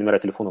свои номера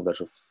телефонов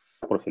даже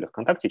в профилях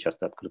ВКонтакте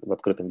часто в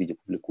открытом виде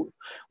публикуют.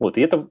 Вот,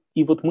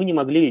 и вот мы не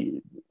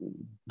могли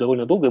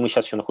довольно долго, и мы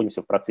сейчас еще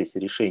находимся в процессе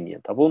решения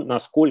того,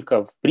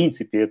 насколько, в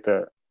принципе,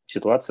 эта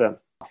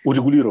ситуация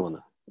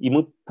урегулирована. И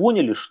мы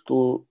поняли,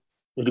 что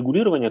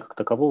регулирования как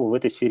такового в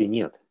этой сфере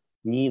нет.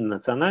 Ни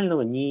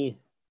национального, ни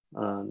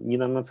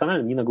на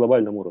национальном, ни на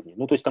глобальном уровне.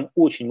 Ну, то есть там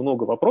очень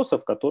много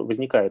вопросов, которые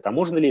возникают. А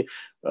можно ли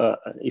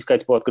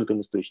искать по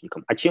открытым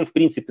источникам? А чем, в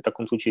принципе, в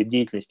таком случае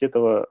деятельность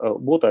этого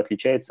бота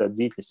отличается от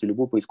деятельности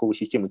любой поисковой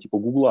системы типа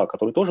Гугла,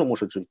 который тоже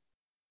может жить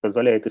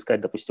позволяет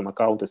искать, допустим,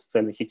 аккаунты в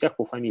социальных сетях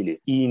по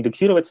фамилии, и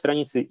индексировать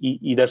страницы,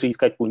 и даже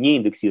искать по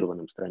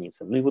неиндексированным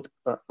страницам. Ну и вот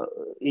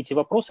эти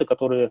вопросы,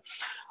 которые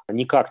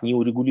никак не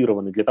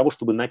урегулированы, для того,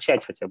 чтобы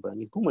начать хотя бы о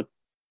них думать,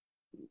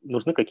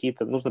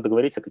 нужно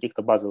договориться о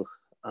каких-то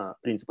базовых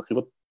принципах. И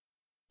вот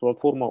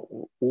платформа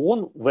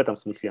ООН в этом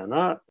смысле,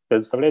 она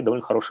предоставляет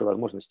довольно хорошие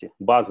возможности,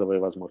 базовые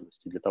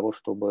возможности для того,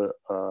 чтобы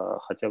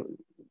хотя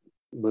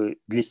бы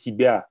для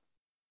себя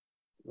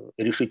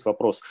решить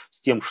вопрос с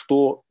тем,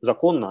 что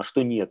законно, а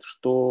что нет,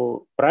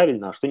 что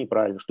правильно, а что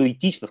неправильно, что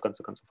этично, в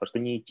конце концов, а что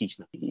не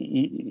этично.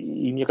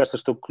 И мне кажется,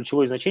 что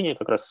ключевое значение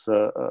как раз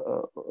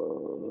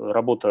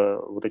работа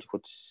вот этих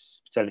вот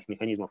специальных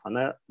механизмов,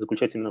 она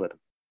заключается именно в этом.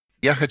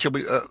 Я хотел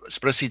бы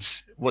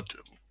спросить, вот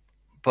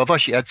по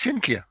вашей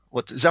оценке,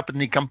 вот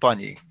западные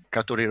компании,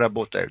 которые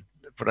работают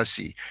в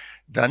России,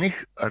 для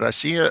них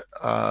Россия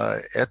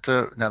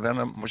это,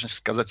 наверное, можно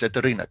сказать,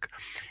 это рынок.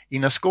 И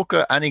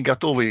насколько они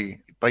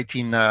готовы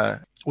пойти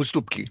на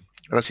уступки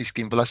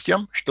российским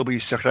властям, чтобы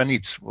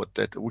сохранить вот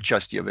это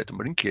участие в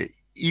этом рынке,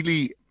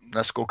 или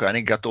насколько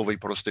они готовы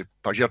просто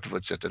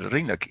пожертвовать этот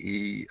рынок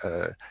и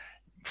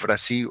в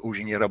России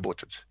уже не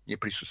работать, не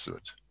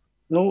присутствовать?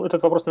 Ну,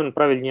 этот вопрос, наверное,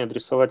 правильнее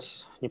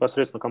адресовать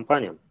непосредственно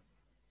компаниям.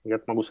 Я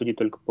могу судить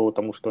только по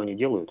тому, что они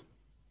делают.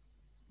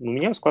 У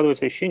меня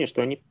складывается ощущение,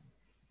 что они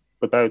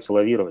пытаются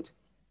лавировать.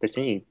 То есть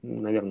они,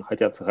 наверное,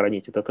 хотят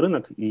сохранить этот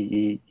рынок,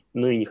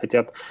 но и не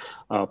хотят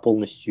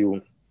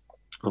полностью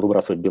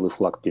выбрасывать белый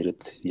флаг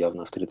перед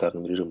явно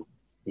авторитарным режимом.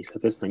 И,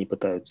 соответственно, они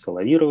пытаются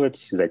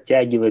лавировать,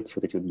 затягивать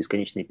вот эти вот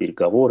бесконечные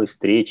переговоры,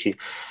 встречи,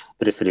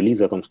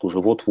 пресс-релизы о том, что уже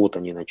вот-вот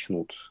они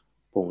начнут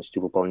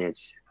полностью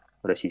выполнять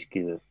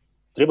российские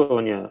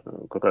требования,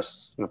 как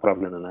раз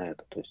направлены на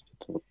это. То есть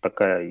это вот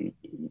такая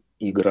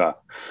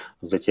игра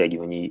в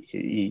затягивании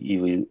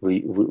и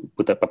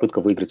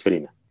попытка выиграть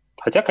время.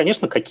 Хотя,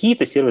 конечно,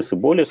 какие-то сервисы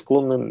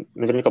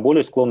наверняка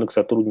более склонны к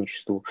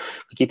сотрудничеству,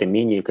 какие-то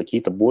менее,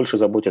 какие-то больше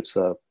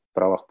заботятся о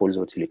правах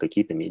пользователей,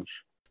 какие-то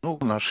меньше. Ну,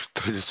 наш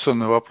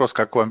традиционный вопрос,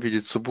 как вам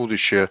видится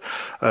будущее?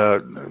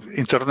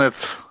 Интернет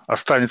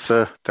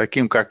останется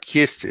таким, как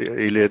есть,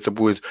 или это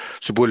будет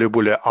все более и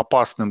более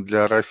опасным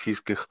для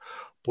российских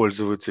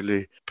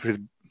пользователей,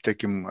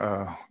 таким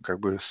как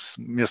бы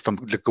местом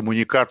для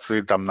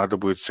коммуникации, там надо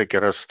будет всякий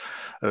раз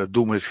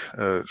думать,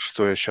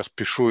 что я сейчас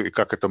пишу и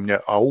как это мне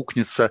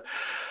аукнется,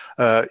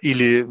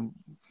 или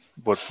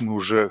вот мы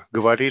уже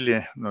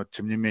говорили, но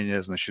тем не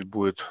менее, значит,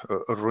 будет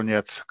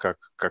Рунет, как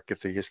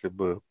это, если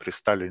бы при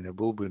Сталине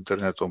был бы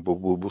интернет, он был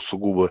бы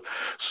сугубо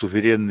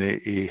суверенный,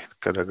 и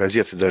когда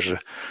газеты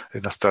даже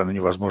иностранные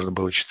невозможно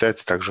было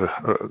читать, также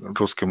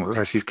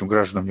российским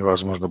гражданам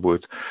невозможно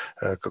будет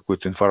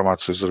какую-то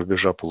информацию из-за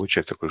рубежа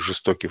получать, такой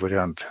жестокий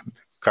вариант.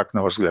 Как,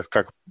 на ваш взгляд,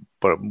 как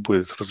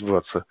будет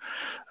развиваться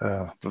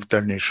в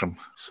дальнейшем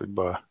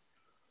судьба?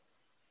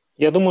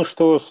 Я думаю,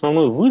 что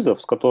основной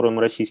вызов, с которым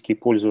российские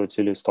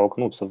пользователи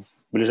столкнутся в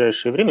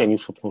ближайшее время, они,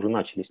 собственно, уже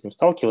начали с ним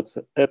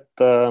сталкиваться,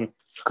 это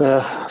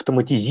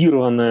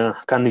автоматизированный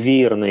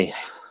конвейерный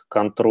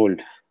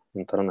контроль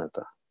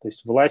интернета. То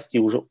есть власти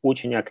уже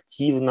очень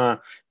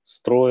активно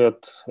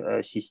строят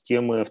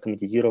системы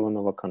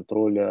автоматизированного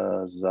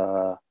контроля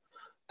за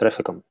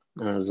трафиком,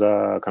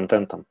 за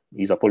контентом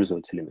и за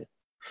пользователями.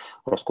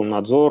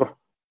 Роскомнадзор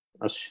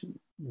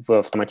в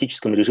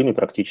автоматическом режиме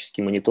практически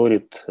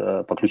мониторит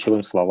по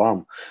ключевым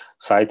словам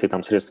сайты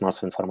средств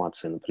массовой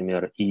информации,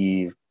 например,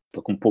 и в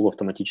таком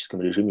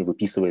полуавтоматическом режиме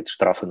выписывает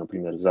штрафы,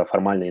 например, за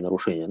формальные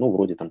нарушения,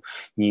 вроде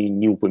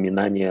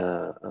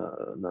неупоминания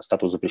на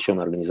статус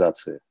запрещенной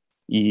организации.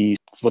 И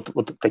вот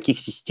таких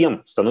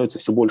систем становится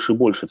все больше и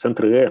больше.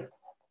 Центры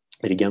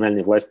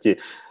региональные власти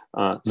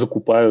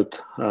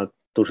закупают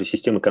тоже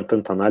системы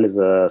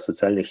контент-анализа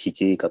социальных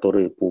сетей,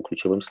 которые по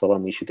ключевым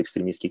словам ищут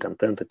экстремистский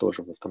контент и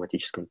тоже в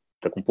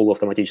таком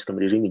полуавтоматическом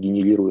режиме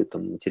генерируют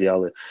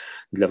материалы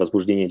для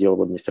возбуждения дел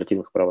об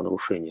административных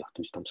правонарушениях.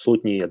 То есть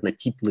сотни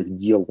однотипных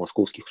дел в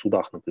московских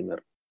судах,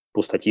 например,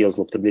 по статье о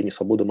злоупотреблении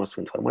свободы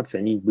массовой информации,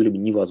 они были бы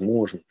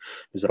невозможны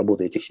без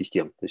работы этих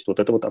систем. То есть вот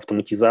эта вот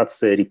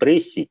автоматизация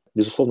репрессий,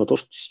 безусловно, то,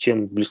 с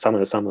чем в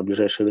самое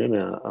ближайшее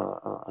время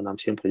нам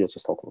всем придется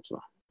столкнуться.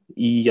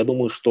 И я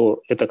думаю,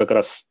 что это как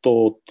раз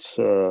тот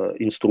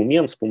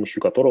инструмент, с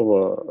помощью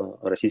которого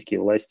российские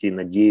власти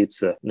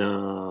надеются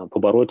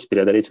побороть,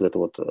 преодолеть вот эту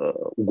вот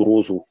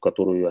угрозу,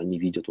 которую они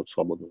видят от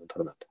свободного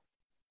интернета.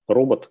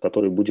 Робот,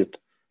 который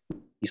будет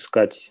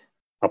искать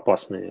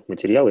опасные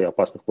материалы и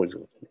опасных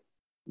пользователей.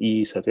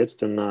 И,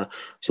 соответственно,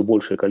 все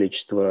большее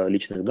количество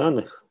личных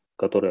данных,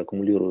 которые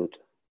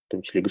аккумулируют, в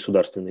том числе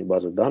государственные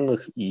базы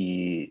данных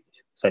и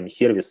сами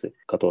сервисы,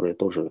 которые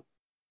тоже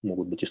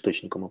могут быть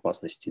источником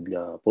опасности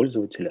для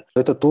пользователя.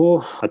 Это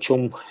то, о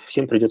чем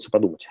всем придется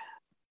подумать.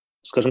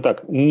 Скажем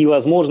так,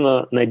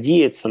 невозможно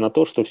надеяться на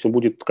то, что все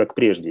будет как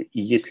прежде. И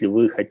если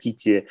вы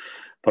хотите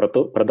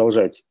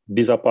продолжать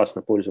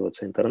безопасно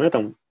пользоваться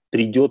интернетом,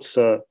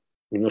 придется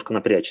немножко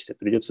напрячься,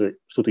 придется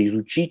что-то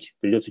изучить,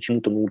 придется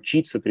чему-то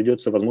научиться,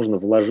 придется, возможно,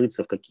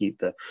 вложиться в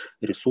какие-то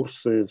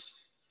ресурсы,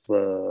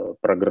 в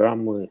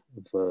программы,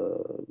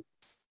 в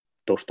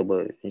то,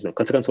 чтобы, не знаю, в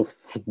конце концов,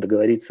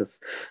 договориться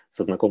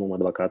со знакомым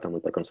адвокатом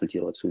и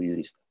проконсультироваться у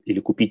юриста. Или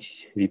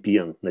купить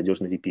VPN,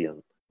 надежный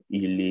VPN.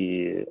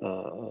 Или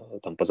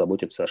там,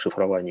 позаботиться о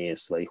шифровании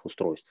своих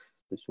устройств.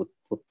 То есть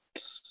вот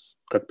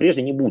как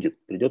прежде не будет,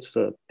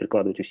 придется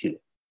прикладывать усилия.